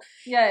 normal.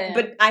 Yeah.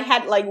 But I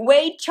had, like,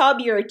 way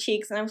chubbier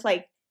cheeks. And I was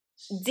like,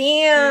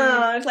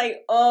 damn. I was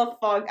like, oh,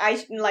 fuck.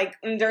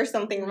 There's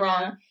something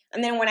wrong.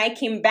 And then when I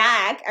came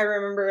back, I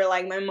remember,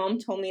 like, my mom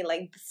told me,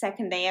 like, the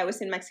second day I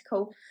was in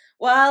Mexico,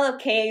 well,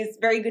 okay, it's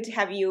very good to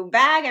have you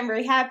back. I'm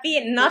very happy.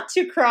 And not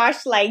to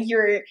crush, like,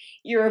 your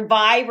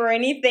vibe or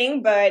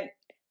anything, but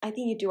I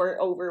think you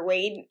are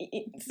overweight.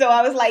 So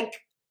I was like,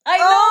 I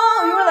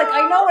know! You were like,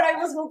 I know, and I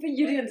was hoping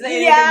you didn't say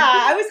anything.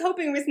 Yeah, I was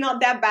hoping it was not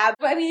that bad.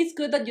 But I mean, it's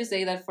good that you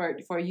say that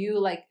for you,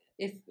 like,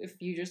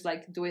 if you just,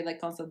 like, do it, like,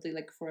 constantly,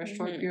 like, for a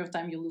short period of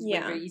time, you lose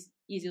weight very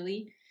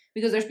easily.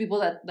 Because there's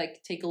people that,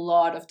 like, take a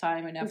lot of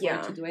time and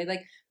effort to do it.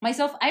 Like,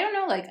 myself, I don't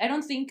know, like, I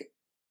don't think...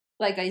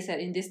 Like I said,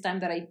 in this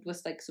time that I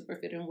was like super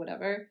fit and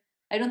whatever,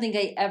 I don't think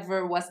I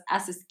ever was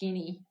as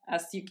skinny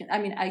as you can. I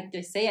mean, I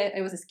say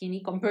I was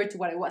skinny compared to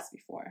what I was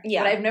before.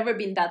 Yeah. But I've never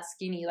been that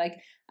skinny. Like,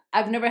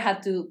 I've never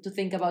had to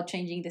think about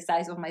changing the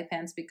size of my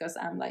pants because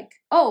I'm like,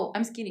 oh,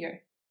 I'm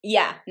skinnier.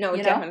 Yeah, no,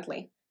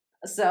 definitely.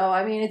 So,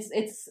 I mean,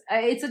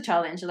 it's a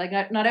challenge. Like,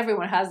 not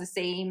everyone has the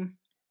same,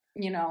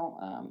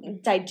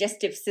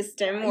 digestive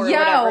system or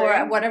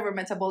whatever,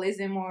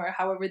 metabolism or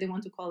however they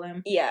want to call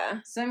them. Yeah.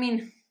 So, I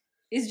mean...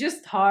 It's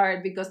just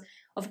hard because,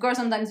 of course,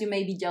 sometimes you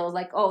may be jealous,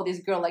 like, oh, this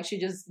girl, like, she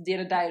just did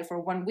a diet for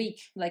 1 week,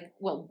 like,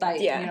 well,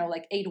 like,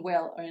 ate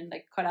well and,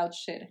 like, cut out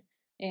shit.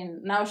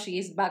 And now she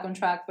is back on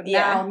track. But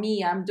now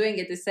me, I'm doing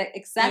it the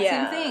exact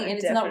same thing, and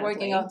it's not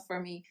working out for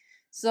me.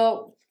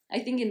 So I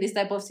think in this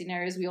type of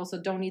scenarios, we also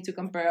don't need to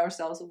compare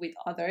ourselves with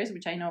others,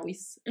 which I know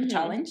is a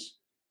challenge.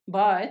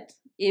 But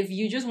if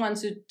you just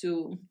want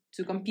to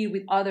compete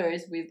with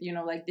others with,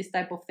 like, this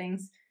type of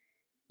things,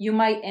 you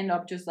might end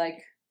up just,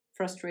 like,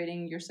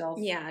 frustrating yourself.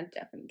 Yeah,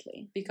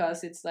 definitely.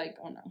 Because it's like,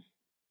 oh no.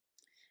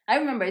 I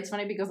remember it's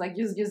funny because like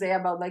you say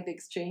about like the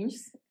exchange.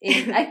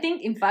 I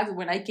think in fact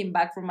when I came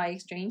back from my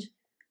exchange,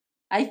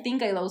 I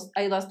think I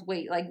lost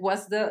weight. Like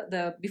was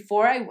the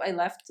before I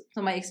left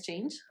to my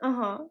exchange.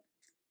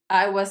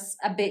 I was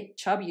a bit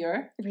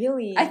chubbier.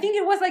 Really? I think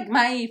it was like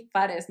my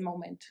fattest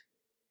moment.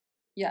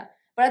 Yeah.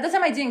 But at the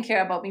time I didn't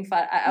care about being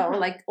fat or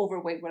like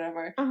overweight,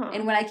 whatever.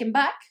 And when I came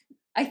back,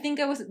 I think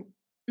I was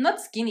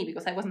not skinny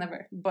because I was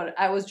never, but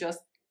I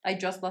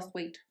just lost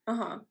weight.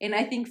 And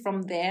I think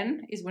from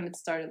then is when it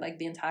started, like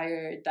the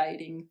entire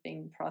dieting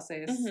thing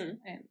process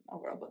and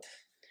overall. But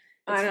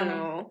I don't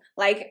know.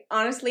 Like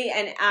honestly,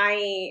 and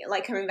I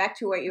like coming back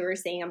to what you were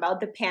saying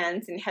about the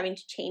pants and having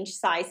to change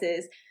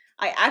sizes.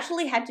 I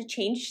actually had to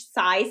change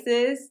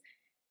sizes.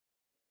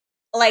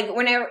 Like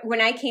when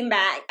I came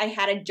back, I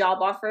had a job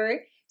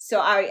offer, so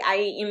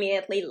I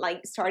immediately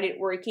like started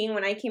working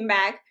when I came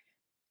back.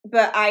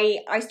 But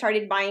I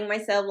started buying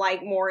myself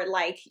like more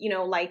like,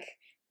 like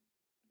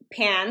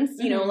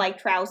pants, like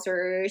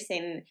trousers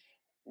and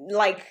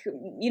like,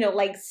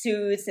 like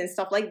suits and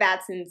stuff like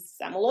that since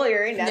I'm a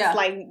lawyer and that's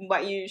like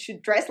what you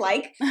should dress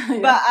like.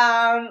 But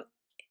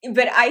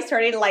I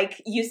started like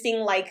using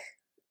like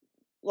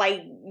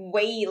like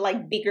way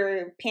like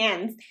bigger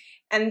pants.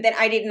 And then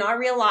I did not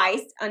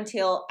realize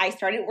until I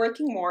started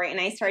working more and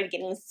I started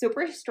getting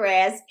super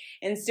stressed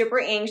and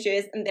super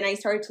anxious. And then I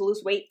started to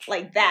lose weight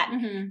like that.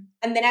 Mm-hmm.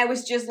 And then I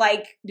was just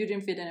like, you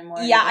didn't fit anymore.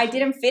 Yeah, I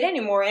didn't fit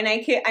anymore. And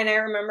I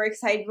remember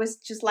because I was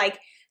just like,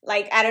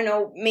 I don't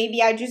know,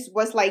 maybe I just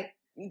was like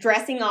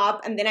dressing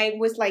up. And then I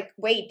was like,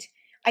 wait,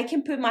 I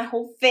can put my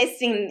whole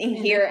fist in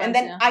here. And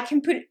then I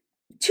can put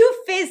 2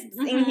 fists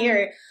in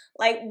here.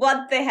 Like,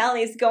 what the hell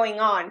is going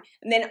on?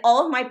 And then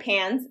all of my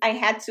pants, I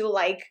had to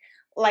like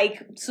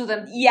so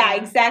them, yeah,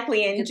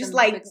 exactly, and just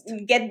like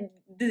fixed. Get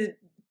the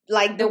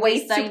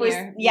waist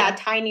tinier. super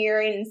tinier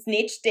and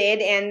snitched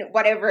it and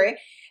whatever.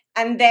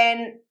 And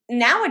then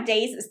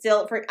nowadays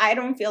still I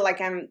don't feel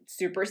like I'm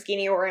super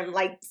skinny or I'm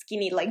like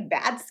skinny like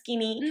bad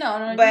skinny.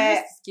 No, but you're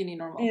just skinny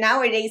normal.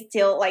 Nowadays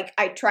still like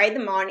I try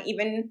them on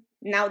even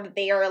now that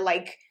they are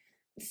like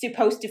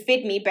supposed to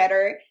fit me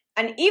better.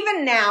 And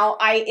even now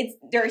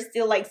they're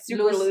still like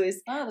super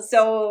loose.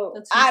 So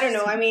I don't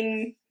know. I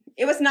mean,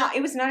 it was not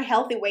a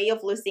healthy way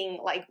of losing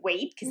like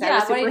weight because I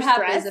was super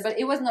stressed. But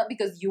it was not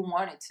because you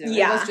wanted to.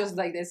 It was just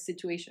like this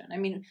situation. I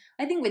mean,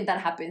 I think when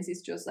that happens, it's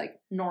just like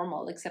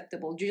normal,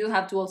 acceptable. You just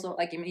have to also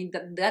like, I mean,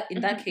 that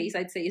in that case,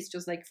 I'd say it's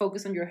just like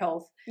focus on your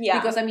health. Yeah.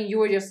 Because I mean, you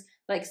were just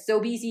like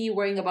so busy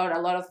worrying about a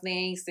lot of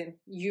things, and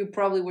you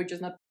probably were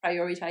just not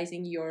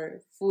prioritizing your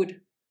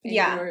food.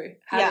 Your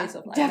habits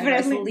of like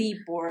definitely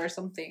sleep or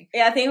something.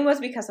 Yeah, I think it was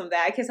because of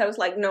that. Because I was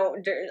like, no,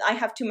 I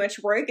have too much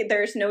work.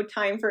 There's no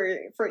time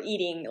for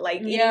eating.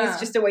 Like eating is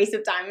just a waste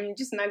of time. I'm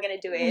just not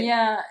gonna do it.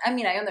 Yeah, I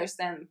mean, I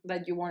understand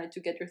that you wanted to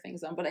get your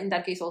things done, but in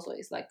that case, also,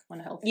 it's like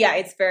unhealthy. Yeah,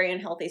 it's very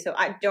unhealthy. So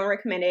I don't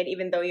recommend it.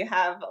 Even though you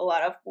have a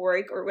lot of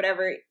work or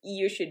whatever,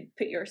 you should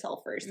put yourself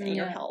first and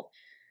your health.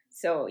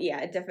 So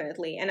yeah,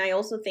 definitely. And I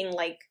also think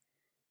like,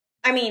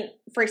 I mean,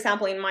 for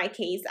example, in my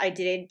case, I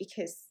did it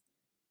because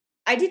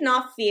I did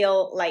not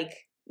feel like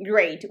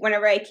great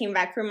whenever I came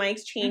back from my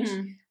exchange.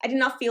 I did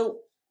not feel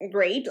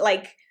great,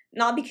 like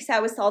not because I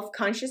was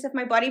self-conscious of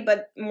my body,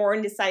 but more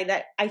on the side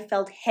that I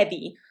felt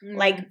heavy.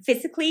 Like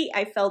physically,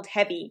 I felt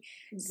heavy.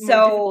 It's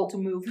more difficult to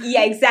move.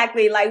 Yeah,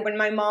 exactly. Like when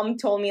my mom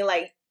told me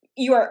like,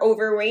 you are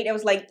overweight, I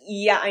was like,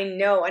 yeah, I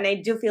know. And I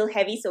do feel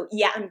heavy. So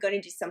yeah, I'm going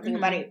to do something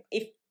about it.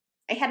 If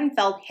I hadn't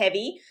felt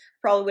heavy,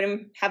 probably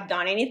wouldn't have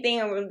done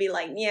anything. I would be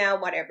like, yeah,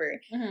 whatever.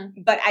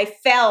 But I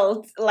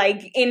felt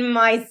like in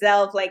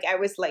myself, like I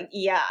was like,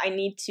 yeah, I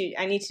need to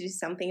do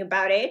something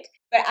about it.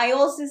 But I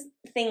also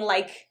think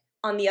like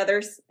on the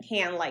other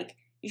hand, like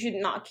you should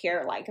not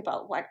care like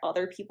about what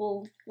other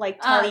people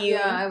like tell you.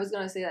 Yeah, I was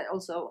gonna say that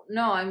also.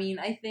 No, I mean,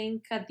 I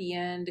think at the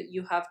end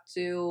you have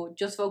to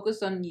just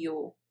focus on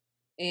you,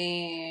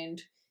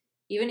 and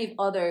even if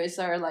others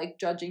are like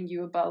judging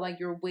you about like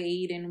your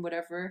weight and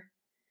whatever,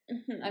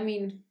 I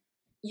mean,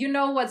 you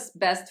know what's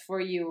best for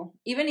you.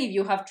 Even if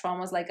you have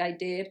traumas like I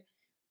did,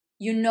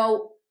 you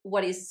know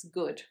what is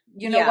good.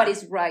 You know what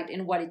is right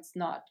and what it's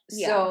not.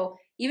 Yeah. So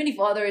even if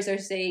others are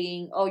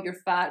saying, oh, you're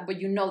fat, but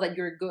you know that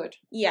you're good.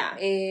 Yeah.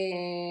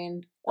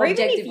 And or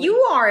even if you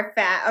are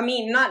fat, I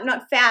mean,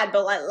 not fat,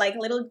 but like a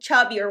little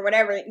chubby or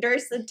whatever,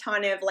 there's a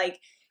ton of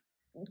like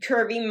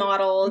curvy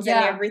models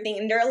and everything.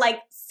 And they're like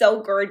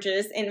so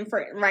gorgeous. And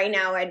for right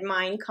now at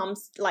mine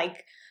comes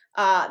like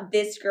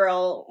this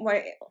girl,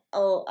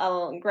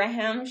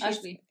 Graham,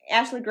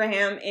 Ashley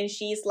Graham, and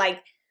she's like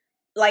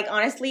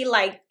honestly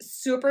like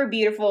super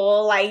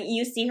beautiful. Like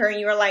you see her and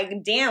you're like,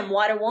 damn,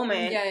 what a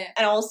woman.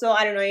 And also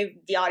I don't know if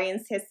the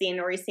audience has seen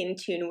or is in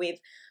tune with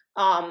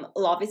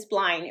Love is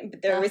Blind,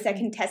 but there was a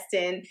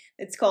contestant,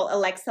 it's called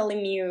Alexa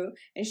Lemieux,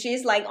 and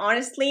she's like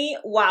honestly,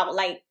 wow,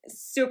 like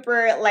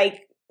super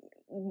like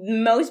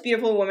most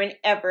beautiful woman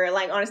ever,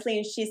 like honestly,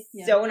 and she's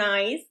so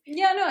nice.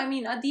 No, I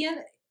mean at the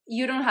end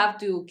you don't have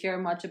to care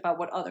much about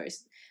what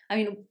others. I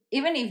mean,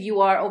 even if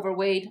you are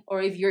overweight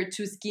or if you're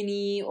too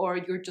skinny or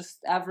you're just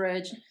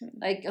average,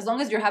 like as long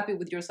as you're happy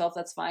with yourself,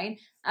 that's fine.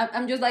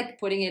 I'm just like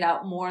putting it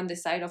out more on the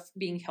side of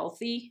being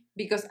healthy,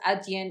 because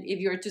at the end, if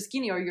you're too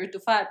skinny or you're too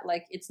fat,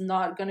 like it's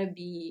not going to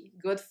be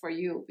good for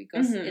you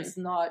because it's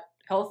not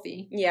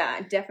healthy. Yeah,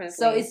 definitely.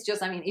 So it's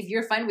just, I mean, if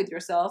you're fine with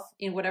yourself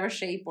in whatever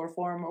shape or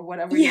form or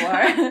whatever you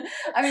are,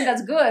 I mean,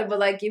 that's good. But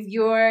like if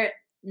you're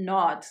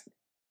not,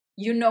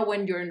 you know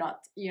when you're not,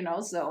 you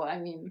know, so I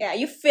mean, yeah,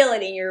 you feel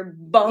it in your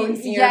bones,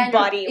 in your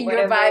body, in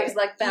whatever. Your vibes,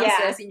 like Pam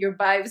says, in your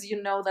vibes,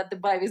 you know that the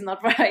vibe is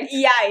not right.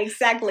 Yeah,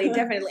 exactly,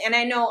 definitely. And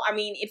I know, I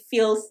mean, it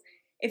feels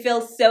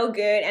so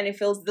good and it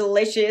feels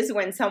delicious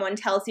when someone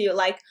tells you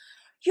like,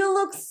 you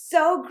look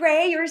so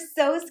great, you're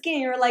so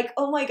skinny. You're like,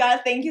 oh my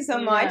god, thank you so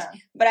much.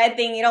 But I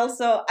think it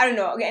also, I don't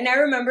know, and I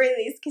remember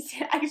this because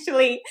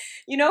actually,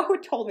 you know who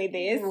told me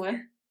this? What?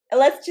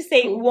 Let's just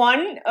say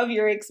one of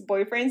your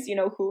ex-boyfriends. You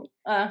know who?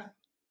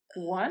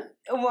 One?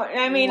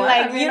 I mean,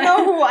 like, I mean, you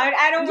know who?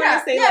 I don't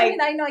want to say, like...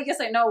 I mean, I guess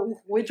I know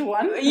which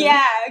one.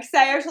 Yeah, because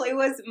I actually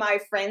was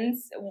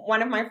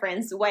one of my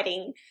friend's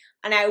wedding,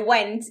 and I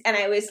went, and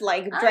I was,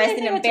 like, dressed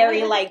in a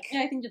very, like...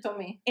 Yeah, I think you told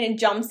me. In a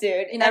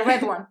jumpsuit. In a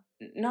red one.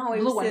 No,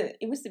 it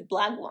was the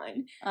black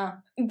one.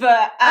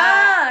 But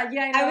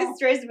yeah, I was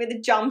dressed with a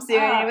jumpsuit,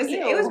 and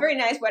it was very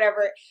nice,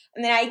 whatever.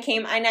 And then I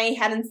came, and I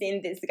hadn't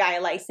seen this guy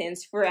like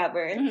since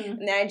forever.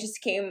 And then I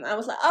just came. I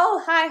was like,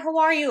 "Oh, hi, how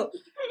are you?"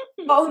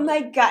 Oh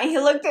my god, he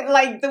looked at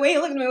like the way he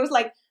looked at me was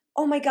like,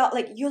 "Oh my god,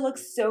 like you look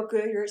so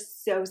good. You're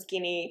so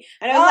skinny."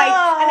 And I was like,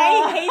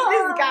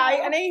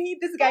 and I hate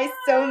this guy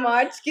so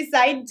much because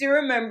I do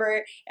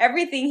remember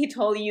everything he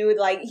told you.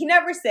 Like he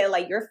never said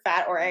like you're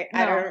fat or I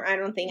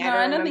don't think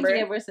I don't think he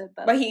ever said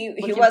that. But he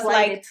was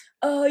like,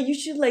 "Oh, you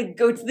should like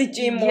go to the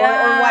gym more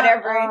or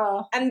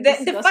whatever." And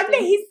the fact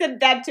that he said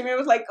that to me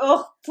was like,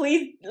 "Oh,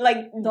 please,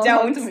 like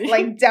don't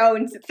like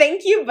don't.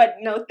 Thank you, but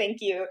no, thank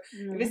you."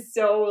 It was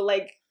so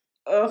like,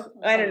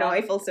 I don't know.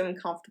 I felt so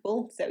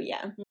uncomfortable. So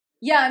yeah.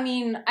 Yeah, I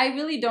mean, I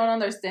really don't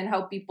understand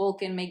how people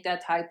can make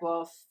that type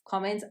of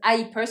comments.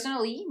 I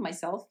personally,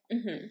 myself,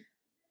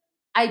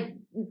 I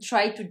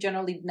try to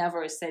generally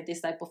never say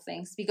this type of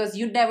things because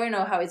you never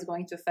know how it's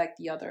going to affect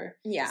the other.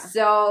 Yeah.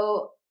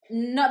 So,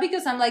 not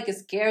because I'm like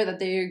scared that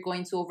they're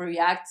going to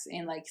overreact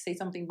and like say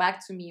something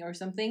back to me or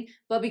something,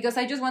 but because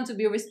I just want to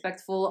be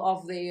respectful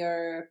of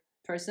their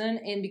person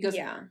and because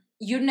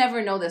you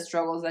never know the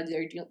struggles that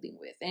they're dealing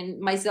with. And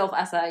myself,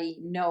 as I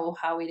know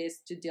how it is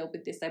to deal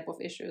with this type of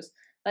issues.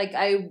 Like,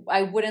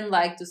 I wouldn't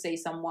like to say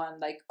someone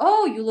like,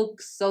 "Oh, you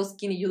look so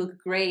skinny, you look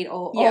great,"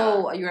 or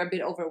 "Oh, you're a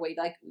bit overweight."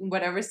 Like,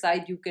 whatever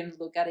side you can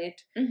look at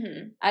it.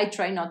 I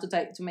try not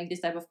to make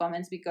this type of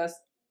comments because,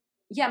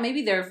 yeah,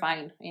 maybe they're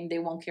fine and they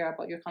won't care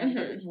about your comment.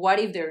 But what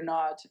if they're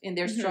not and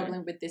they're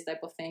struggling with this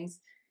type of things?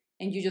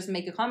 And you just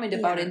make a comment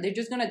about it, and they're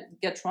just gonna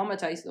get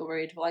traumatized over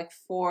it, like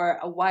for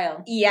a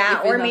while.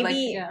 Yeah, or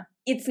maybe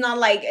it's not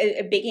like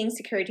a big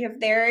insecurity of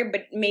theirs,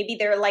 but maybe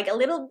they're like a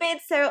little bit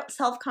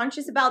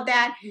self-conscious about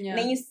that. And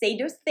then you say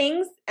those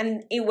things,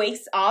 and it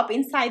wakes up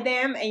inside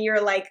them, and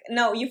you're like,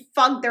 no, you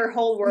fucked their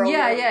whole world.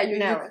 Yeah,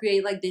 you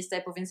create like this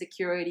type of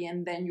insecurity,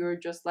 and then you're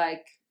just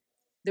like,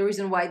 the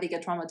reason why they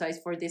get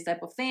traumatized for this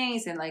type of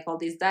things and like all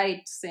these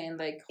diets and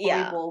like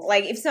horrible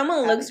like if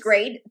someone looks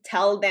great,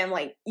 tell them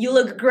like you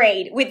look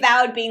great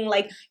without being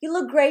like you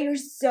look great, you're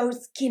so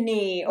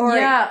skinny, or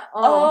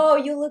oh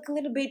you look a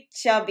little bit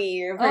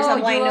chubby, or for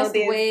example, you lost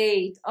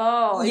weight,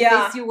 it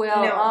fits you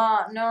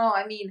well. No,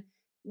 I mean,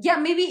 yeah,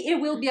 maybe it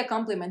will be a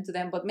compliment to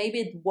them, but maybe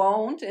it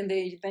won't, and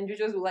then you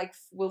just like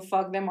will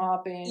fuck them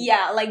up. And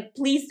like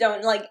please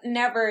don't like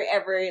never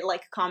ever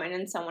like comment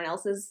on someone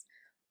else's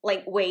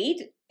like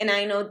weight. And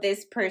I know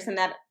this person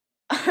that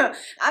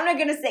I'm not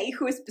gonna say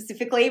who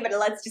specifically, but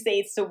let's just say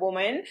it's a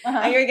woman,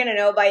 and you're gonna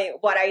know by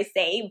what I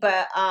say.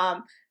 But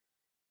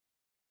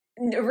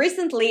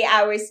recently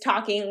I was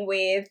talking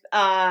with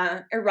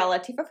a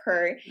relative of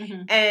her,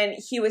 and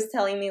he was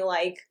telling me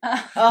like,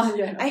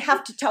 I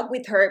have to talk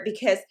with her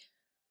because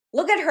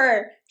look at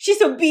her,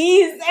 she's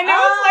obese. And I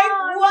was like,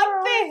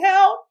 what the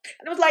hell?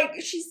 And I was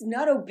like, she's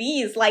not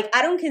obese. Like,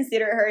 I don't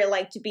consider her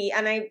like to be,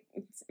 and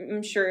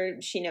I'm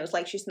sure she knows,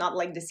 like, she's not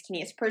like the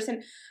skinniest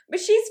person, but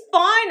she's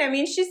fine. I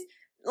mean, she's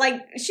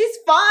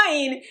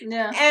fine.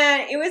 Yeah.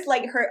 And it was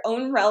like her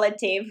own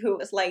relative who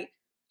was like,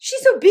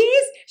 she's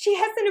obese. She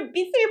has an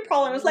obesity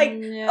problem. It's like,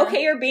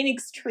 okay, you're being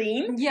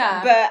extreme.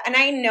 Yeah. But, and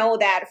I know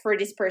that for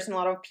this person, a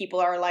lot of people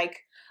are like,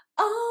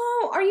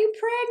 oh, are you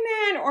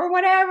pregnant or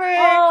whatever?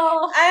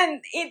 Oh.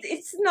 And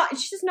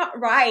it's just not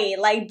right.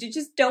 Like,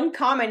 just don't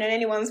comment on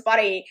anyone's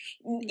body.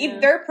 If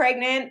they're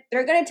pregnant,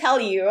 they're gonna tell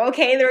you,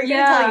 okay? They're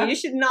gonna tell you. You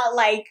should not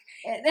like.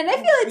 And I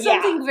feel it's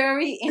something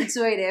very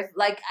intuitive.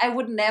 Like, I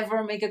would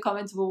never make a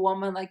comment to a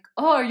woman like,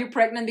 oh, are you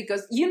pregnant?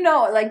 Because you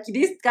know, like,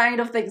 these kind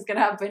of things can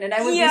happen. And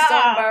I would be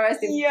so embarrassed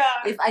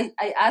if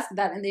I ask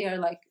that and they are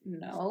like,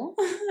 no.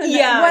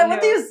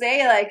 What do you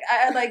say? Like,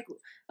 I would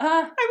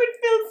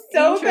feel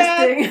so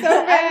bad.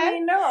 So bad. I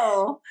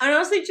know. And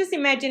also just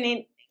imagine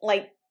it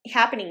like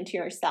happening to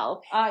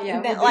yourself.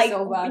 It would like be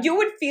so bad. You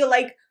would feel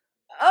like,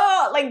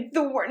 like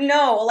the word.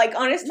 No, like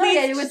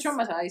honestly, you would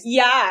traumatize.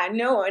 Yeah,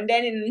 no, and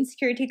then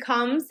insecurity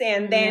comes,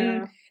 and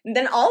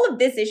then all of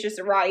these issues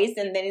arise,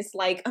 and then it's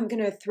like I'm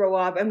gonna throw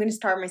up, I'm gonna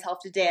starve myself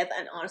to death,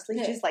 and honestly,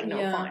 it's just like no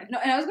fun. No,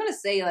 and I was gonna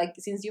say like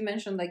since you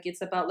mentioned like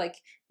it's about like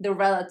the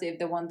relative,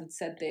 the one that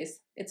said this.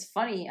 It's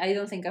funny. I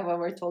don't think I've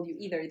ever told you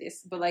either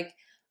this, but like.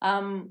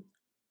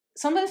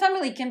 Sometimes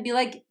family can be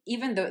like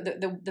even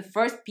the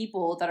first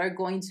people that are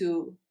going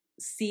to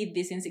see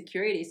these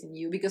insecurities in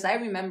you, because I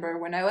remember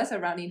when I was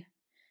around in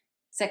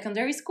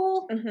secondary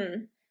school,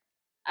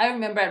 I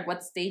remember at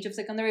what stage of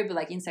secondary, but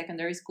like in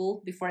secondary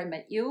school before I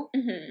met you,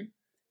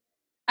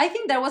 I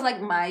think that was like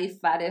my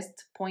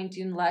fattest point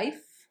in life,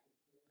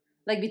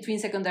 like between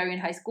secondary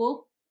and high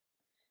school.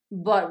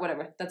 But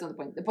whatever, that's not the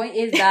point. The point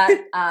is that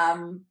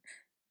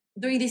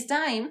during this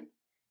time,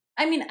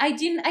 I mean, I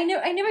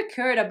never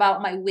cared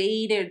about my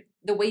weight or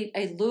the way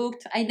I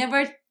looked. I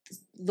never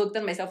looked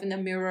at myself in the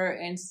mirror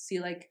and see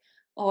like,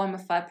 oh, I'm a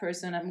fat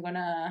person, I'm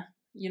gonna,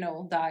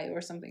 die or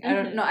something. I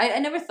don't know. I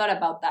never thought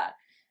about that.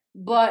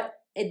 But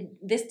at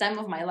this time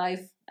of my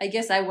life, I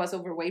guess I was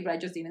overweight, but I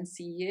just didn't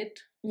see it.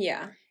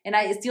 Yeah. And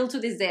I still to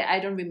this day, I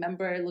don't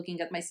remember looking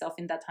at myself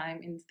in that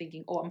time and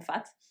thinking, oh, I'm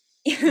fat.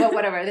 But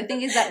whatever. The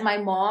thing is that my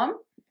mom,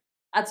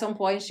 at some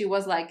point, she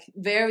was like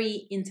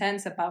very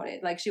intense about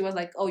it. Like she was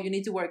like, oh, you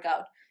need to work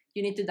out.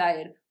 You need to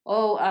diet.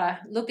 Oh,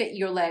 look at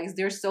your legs.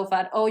 They're so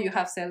fat. Oh, you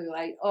have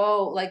cellulite.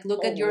 Oh, like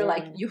look at your,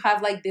 like, you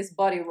have like this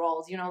body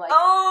rolls, you know, like.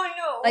 Oh,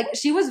 no. Like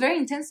she was very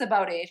intense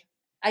about it.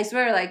 I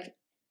swear, like,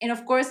 and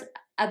of course,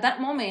 at that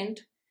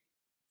moment,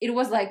 it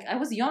was like, I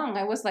was young.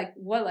 I was like,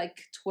 what, like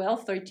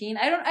 12, 13?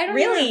 I don't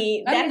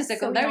Really? I'm in That's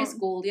secondary so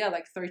school. Yeah,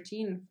 like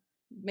 13,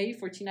 maybe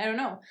 14. I don't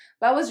know.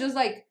 But I was just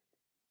like,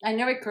 I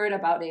never cared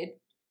about it.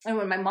 And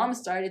when my mom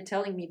started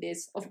telling me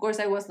this, of course,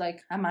 I was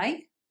like, am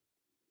I?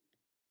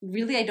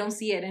 Really? I don't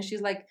see it. And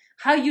she's like,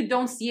 how you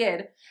don't see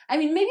it? I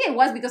mean, maybe I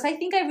was, because I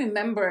think I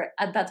remember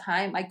at that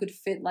time I could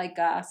fit like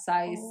a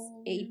size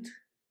 8.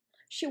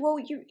 She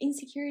woke your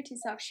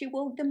insecurities up. She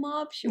woke them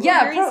up. She woke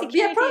Yeah, your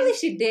yeah, probably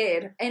she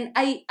did. And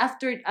I,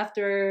 after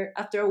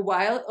a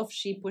while of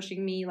she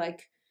pushing me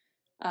like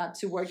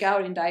to work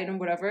out and diet and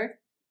whatever,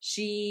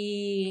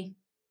 she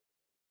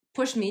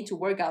pushed me to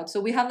work out.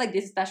 So we have like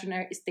this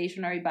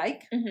stationary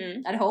bike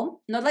at home,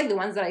 not like the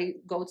ones that I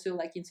go to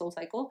like in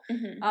SoulCycle,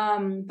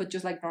 but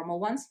just like normal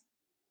ones.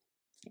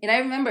 And I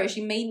remember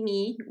she made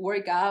me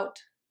work out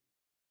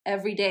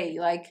every day.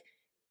 Like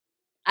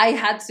I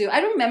had to.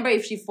 I don't remember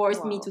if she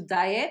forced me to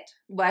diet,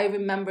 but I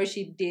remember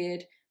she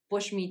did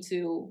push me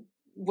to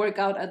work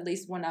out at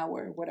least 1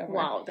 hour, whatever.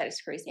 Wow, that is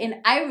crazy. And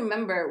I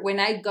remember when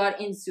I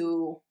got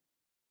into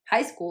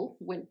high school,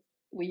 when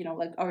you know,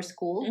 like our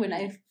school, when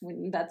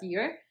that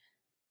year,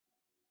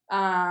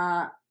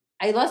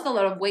 I lost a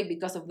lot of weight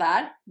because of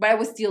that, but I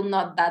was still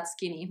not that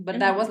skinny. But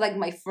that was like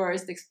my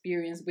first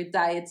experience with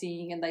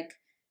dieting and like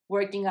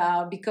working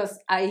out, because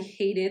I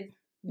hated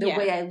the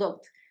way I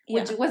looked,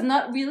 which was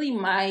not really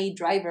my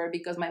driver,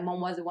 because my mom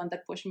was the one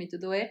that pushed me to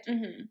do it.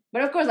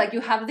 But of course, like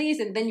you have this,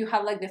 and then you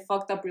have like the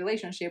fucked up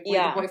relationship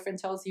where the boyfriend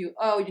tells you,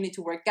 oh, you need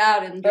to work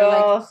out, and you're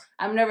like,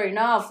 I'm never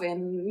enough,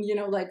 and you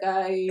know, like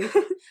I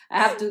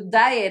have to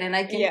diet, and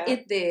I can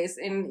eat this,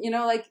 and you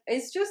know, like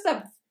it's just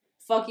a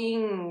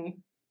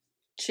fucking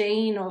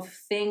chain of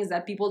things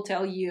that people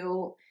tell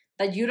you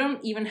that you don't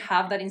even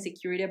have that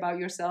insecurity about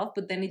yourself,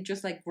 but then it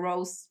just like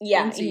grows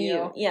into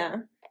you.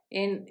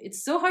 And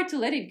it's so hard to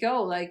let it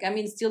go. Like, I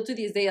mean, still to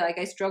this day, like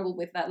I struggle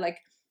with that. Like,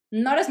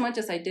 not as much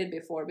as I did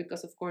before,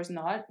 because of course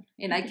not.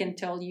 And I can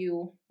tell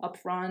you up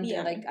front,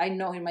 and like I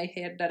know in my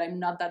head that I'm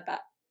not that bad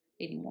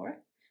anymore.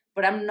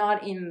 But I'm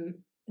not in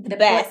the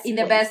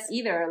best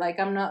either. Like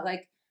I'm not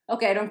like,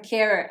 okay, I don't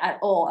care at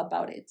all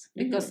about it,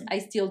 because I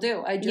still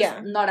do. I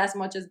just not as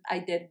much as I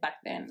did back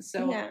then.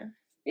 So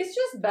it's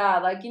just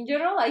bad. Like in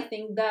general, I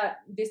think that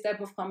this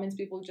type of comments,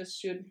 people just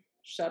should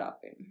shut up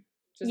and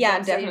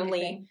just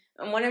definitely.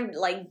 I'm one of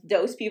like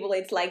those people.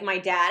 It's like my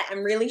dad.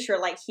 I'm really sure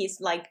like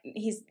he's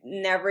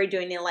never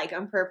doing it like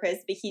on purpose,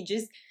 but he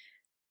just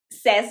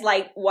says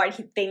like what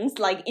he thinks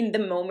like in the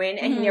moment,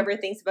 and he never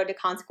thinks about the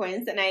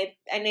consequence. And I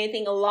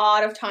think a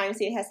lot of times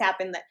it has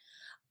happened that,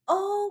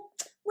 oh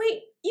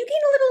wait, you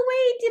gained a little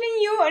weight,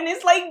 didn't you? And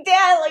it's like,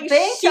 Dad, like,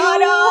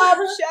 shut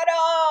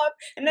up.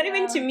 And not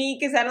even to me,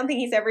 because I don't think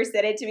he's ever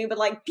said it to me, but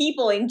like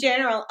people in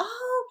general,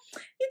 oh,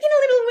 you gained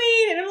a little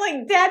weight. And I'm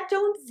like, Dad,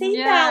 don't say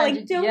that.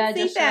 Like, don't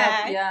say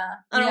that.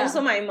 And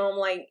also my mom,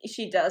 like,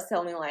 she does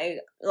tell me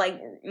like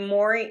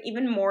more,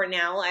 even more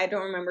now. I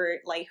don't remember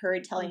like her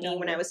telling me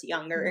when I was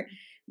younger,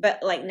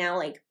 but like now,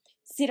 like,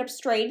 sit up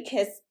straight,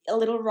 because a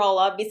little roll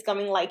up is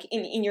coming like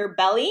in your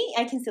belly.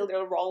 I can see a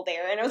little roll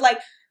there. And I was like,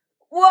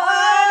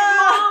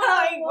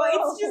 what?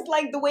 It's just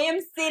like the way I'm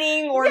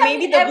sitting, or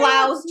maybe the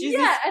blouse. Just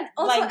and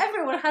also like,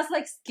 everyone has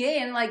like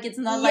skin. Like it's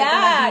not like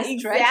gonna be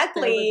stretched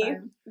exactly. all the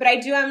time. But I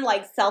do. I'm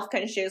like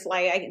self-conscious.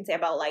 Like I can say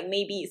about like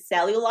maybe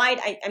cellulite.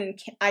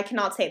 I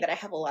cannot say that I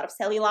have a lot of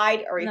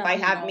cellulite, or if I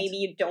have, maybe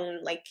you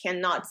don't like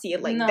cannot see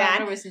it like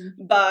that.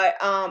 But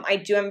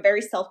I do. I'm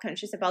very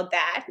self-conscious about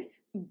that.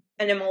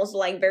 And I'm also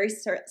like very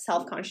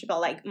self-conscious about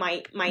like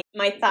my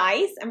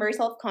thighs. I'm very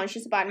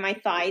self-conscious about my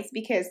thighs,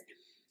 because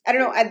I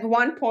don't know, at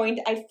one point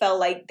I felt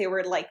like they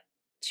were like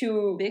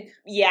too big.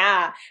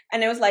 Yeah.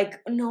 And I was like,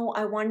 no,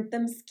 I want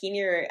them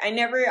skinnier. I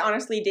never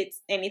honestly did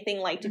anything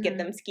like to get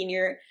them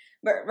skinnier.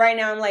 But right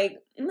now I'm like,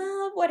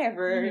 well,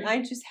 whatever.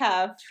 I just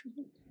have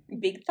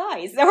big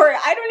thighs. Or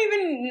I don't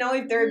even know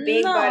if they're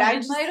big, but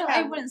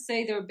I wouldn't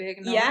say they're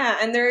big. No. Yeah,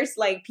 and there's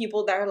like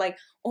people that are like,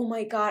 oh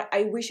my God,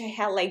 I wish I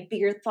had like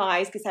bigger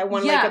thighs, because I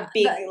want like a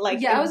big a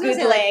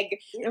good leg.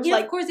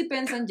 Like, of course it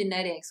depends on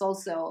genetics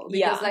also,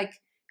 because like,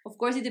 of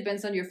course it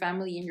depends on your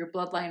family and your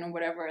bloodline or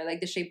whatever,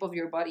 like the shape of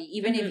your body.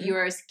 Even if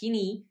you're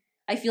skinny,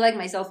 I feel like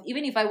myself,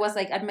 even if I was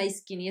like at my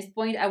skinniest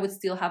point, I would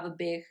still have a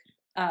big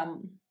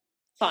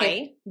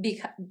thigh.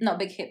 Big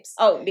hips.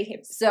 Oh, big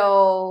hips.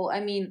 So I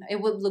mean, it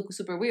would look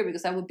super weird,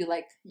 because I would be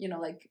like, you know,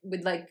 like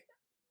with like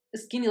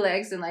skinny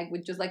legs and like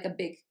with just like a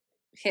big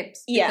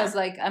hips, because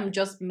like I'm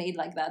just made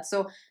like that.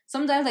 So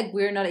sometimes like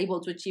we're not able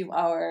to achieve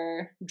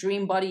our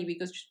dream body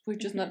because we're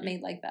just not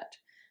made like that.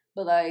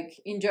 But like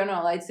in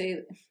general, I'd say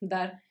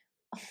that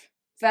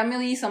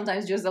family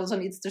sometimes just also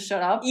needs to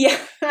shut up. Yeah.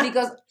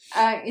 Because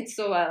it's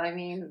so bad. I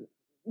mean,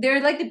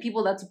 they're like the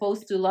people that's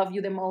supposed to love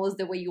you the most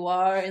the way you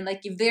are, and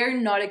like if they're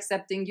not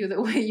accepting you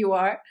the way you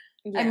are,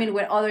 I mean,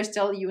 when others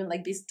tell you in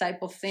like these type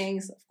of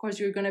things, of course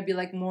you're gonna be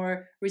like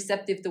more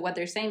receptive to what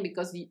they're saying,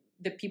 because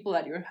the people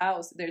at your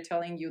house, they're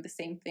telling you the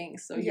same thing,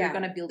 so you're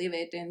gonna believe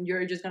it, and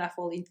you're just gonna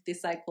fall into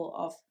this cycle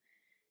of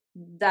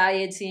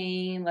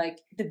dieting, like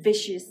the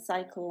vicious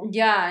cycle.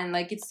 And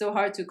like it's so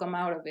hard to come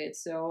out of it.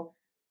 So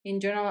in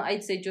general,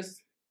 I'd say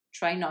just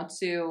try not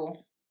to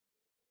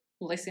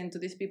listen to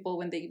these people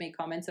when they make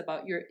comments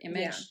about your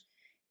image.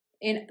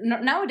 And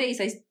nowadays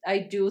I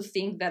do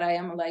think that I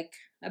am like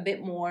a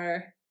bit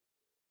more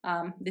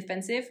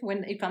defensive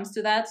when it comes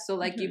to that. So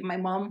like if my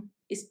mom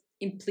is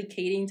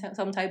implicating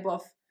some type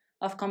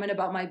of comment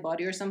about my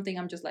body or something,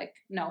 I'm just like,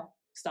 no,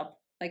 stop.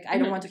 Like, I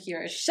don't want to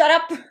hear it. Shut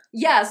up.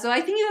 Yeah, so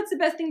I think that's the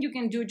best thing you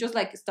can do. Just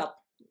like stop.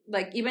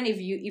 Like even if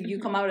you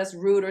come out as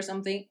rude or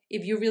something,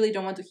 if you really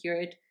don't want to hear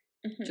it,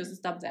 just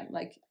stop them.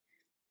 Like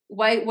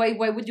why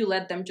would you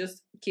let them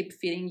just keep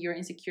feeding your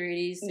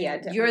insecurities? Yeah,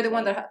 definitely. You're the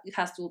one that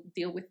has to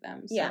deal with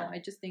them. So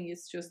I just think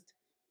it's just...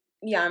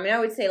 Yeah, I mean, I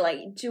would say,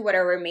 like, do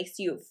whatever makes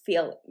you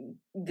feel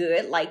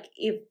good. Like,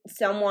 if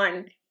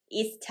someone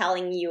is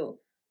telling you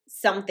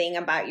something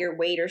about your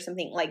weight or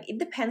something, like, it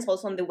depends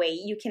also on the way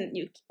you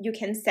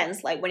can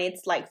sense, like, when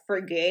it's, like, for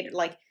good.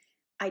 Like,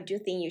 I do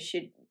think you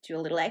should do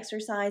a little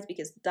exercise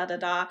because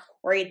da-da-da.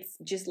 Or it's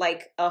just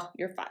like, oh,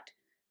 you're fat.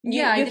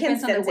 You can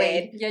sense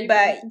it. Yeah,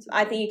 but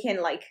I think you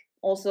can, like,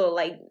 also,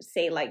 like,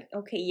 say, like,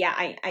 okay, yeah,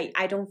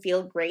 I don't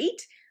feel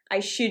great. I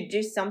should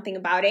do something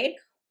about it.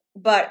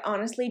 But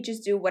honestly,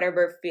 just do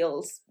whatever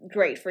feels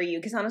great for you.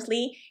 Because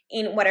honestly,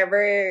 in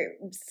whatever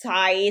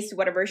size,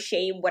 whatever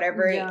shape,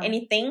 whatever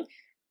anything,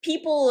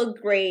 people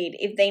look great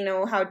if they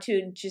know how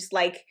to just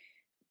like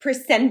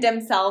present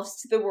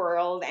themselves to the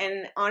world.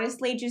 And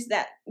honestly, just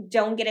that,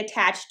 don't get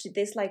attached to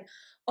this like,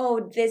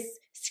 oh, this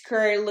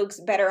skirt looks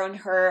better on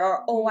her,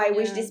 or oh, I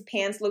wish this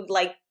pants looked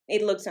like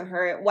it looks on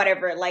her,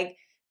 whatever. Like,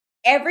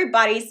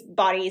 everybody's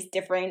body is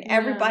different.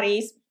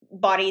 Everybody's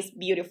body is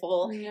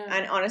beautiful.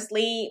 And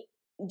honestly,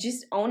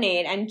 just own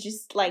it and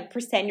just like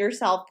present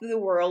yourself to the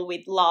world with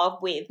love,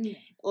 with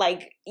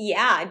like,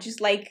 just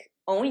like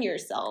own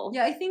yourself.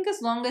 I think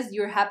as long as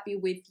you're happy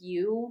with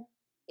you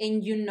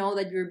and you know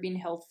that you're being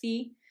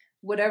healthy,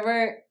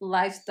 whatever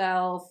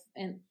lifestyle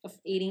of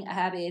eating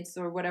habits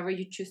or whatever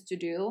you choose to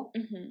do,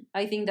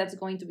 I think that's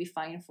going to be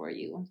fine for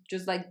you.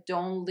 Just like,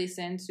 don't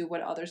listen to what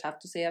others have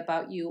to say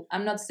about you.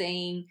 I'm not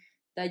saying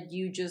that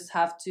you just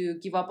have to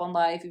give up on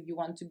life if you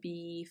want to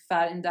be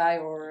fat and die,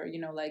 or, you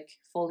know, like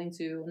fall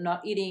into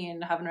not eating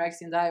and have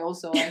anorexia and die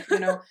also. Like, you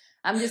know,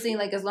 I'm just saying,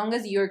 like, as long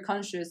as you're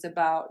conscious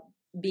about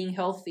being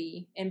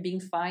healthy and being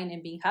fine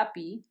and being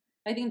happy,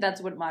 I think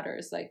that's what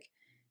matters. Like,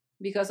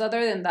 because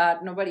other than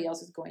that, nobody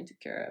else is going to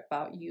care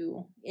about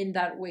you in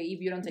that way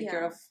if you don't take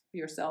care of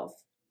yourself.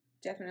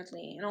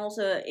 Definitely. And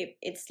also, if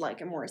it's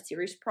like a more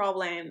serious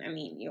problem, I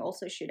mean, you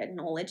also should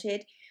acknowledge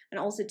it and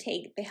also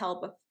take the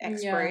help of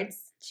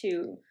experts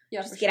to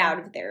just get out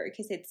of there,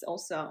 because it's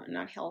also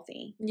not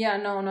healthy. Yeah,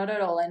 no, not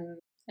at all.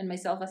 And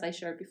myself, as I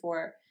shared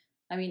before,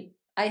 I mean,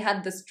 I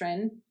had the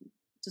strength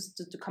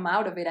to come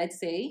out of it, I'd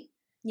say.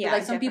 Yeah, but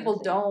like some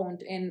people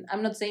don't. And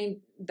I'm not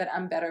saying that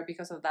I'm better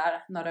because of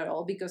that, not at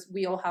all, because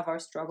we all have our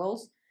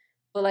struggles.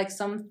 But like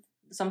some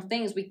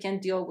things we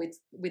can't deal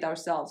with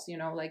ourselves, you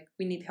know, like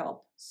we need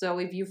help. So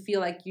if you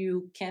feel like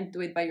you can't do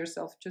it by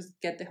yourself, just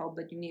get the help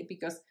that you need,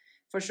 because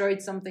for sure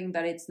it's something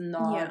that it's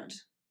not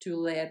to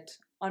let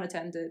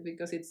unattended,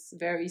 because it's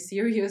very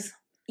serious.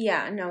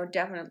 Yeah, no,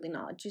 definitely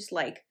not. Just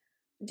like,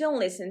 don't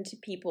listen to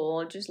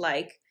people. Just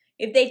like,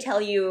 if they tell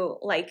you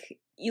like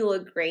you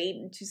look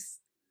great, just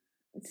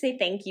say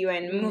thank you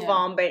and move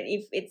on. But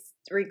if it's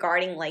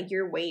regarding like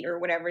your weight or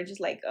whatever, just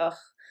like, ugh,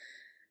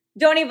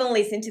 don't even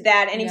listen to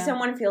that. And if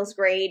someone feels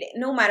great,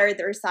 no matter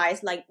their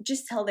size, like,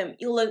 just tell them,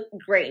 you look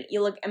great,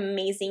 you look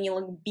amazing, you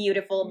look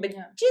beautiful, but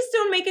just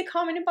don't make a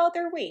comment about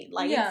their weight.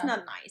 Like, it's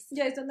not nice.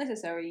 Yeah, it's not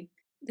necessary.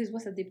 This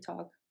was a deep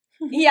talk.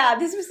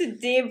 This was a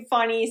deep,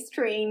 funny,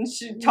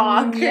 strange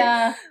talk.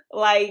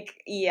 Like,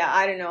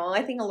 I don't know.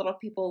 I think a lot of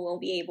people will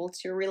be able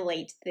to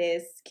relate to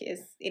this, because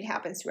it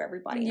happens to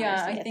everybody.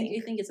 Yeah, honestly,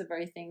 I think it's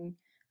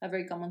a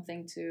very common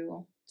thing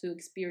to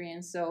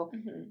experience. So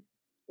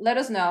let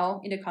us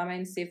know in the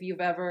comments if you've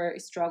ever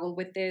struggled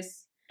with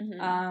this.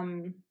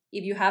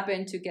 If you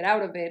happen to get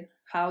out of it,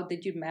 how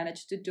did you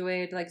manage to do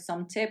it? Like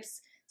some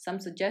tips, some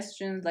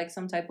suggestions, like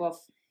some type of,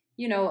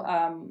 you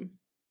know,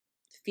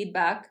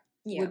 feedback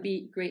would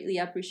be greatly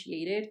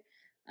appreciated.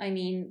 I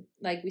mean,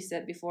 like we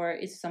said before,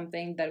 it's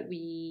something that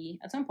we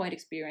at some point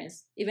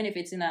experience, even if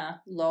it's in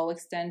a low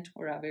extent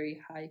or a very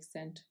high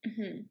extent,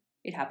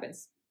 it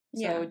happens.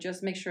 So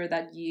just make sure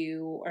that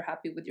you are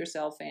happy with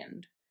yourself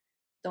and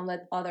don't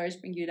let others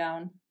bring you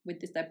down with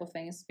this type of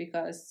things,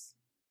 because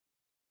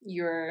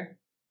you're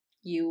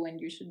you and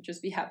you should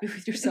just be happy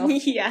with yourself.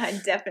 Yeah,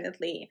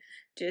 definitely.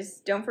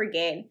 Just don't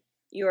forget,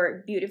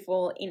 you're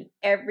beautiful in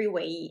every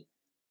way.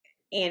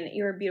 And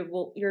you're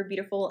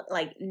beautiful,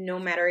 like, no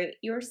matter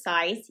your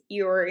size,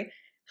 your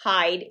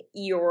height,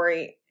 your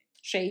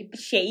shape,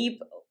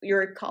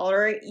 your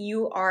color,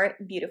 you are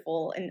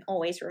beautiful, and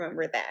always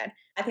remember that.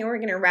 I think we're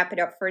going to wrap it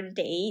up for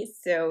today.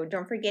 So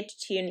don't forget to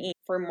tune in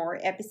for more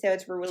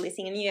episodes. We're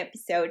releasing a new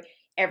episode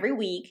every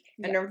week.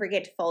 And don't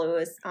forget to follow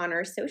us on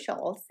our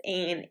socials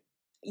and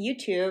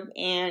YouTube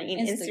and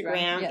in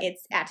Instagram.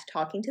 It's at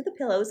Talking to the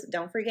Pillows.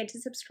 Don't forget to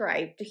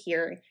subscribe to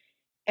hear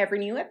every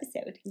new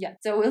episode. Yeah.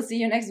 So we'll see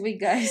you next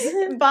week, guys.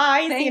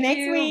 Bye. See you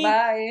next week.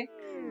 Bye.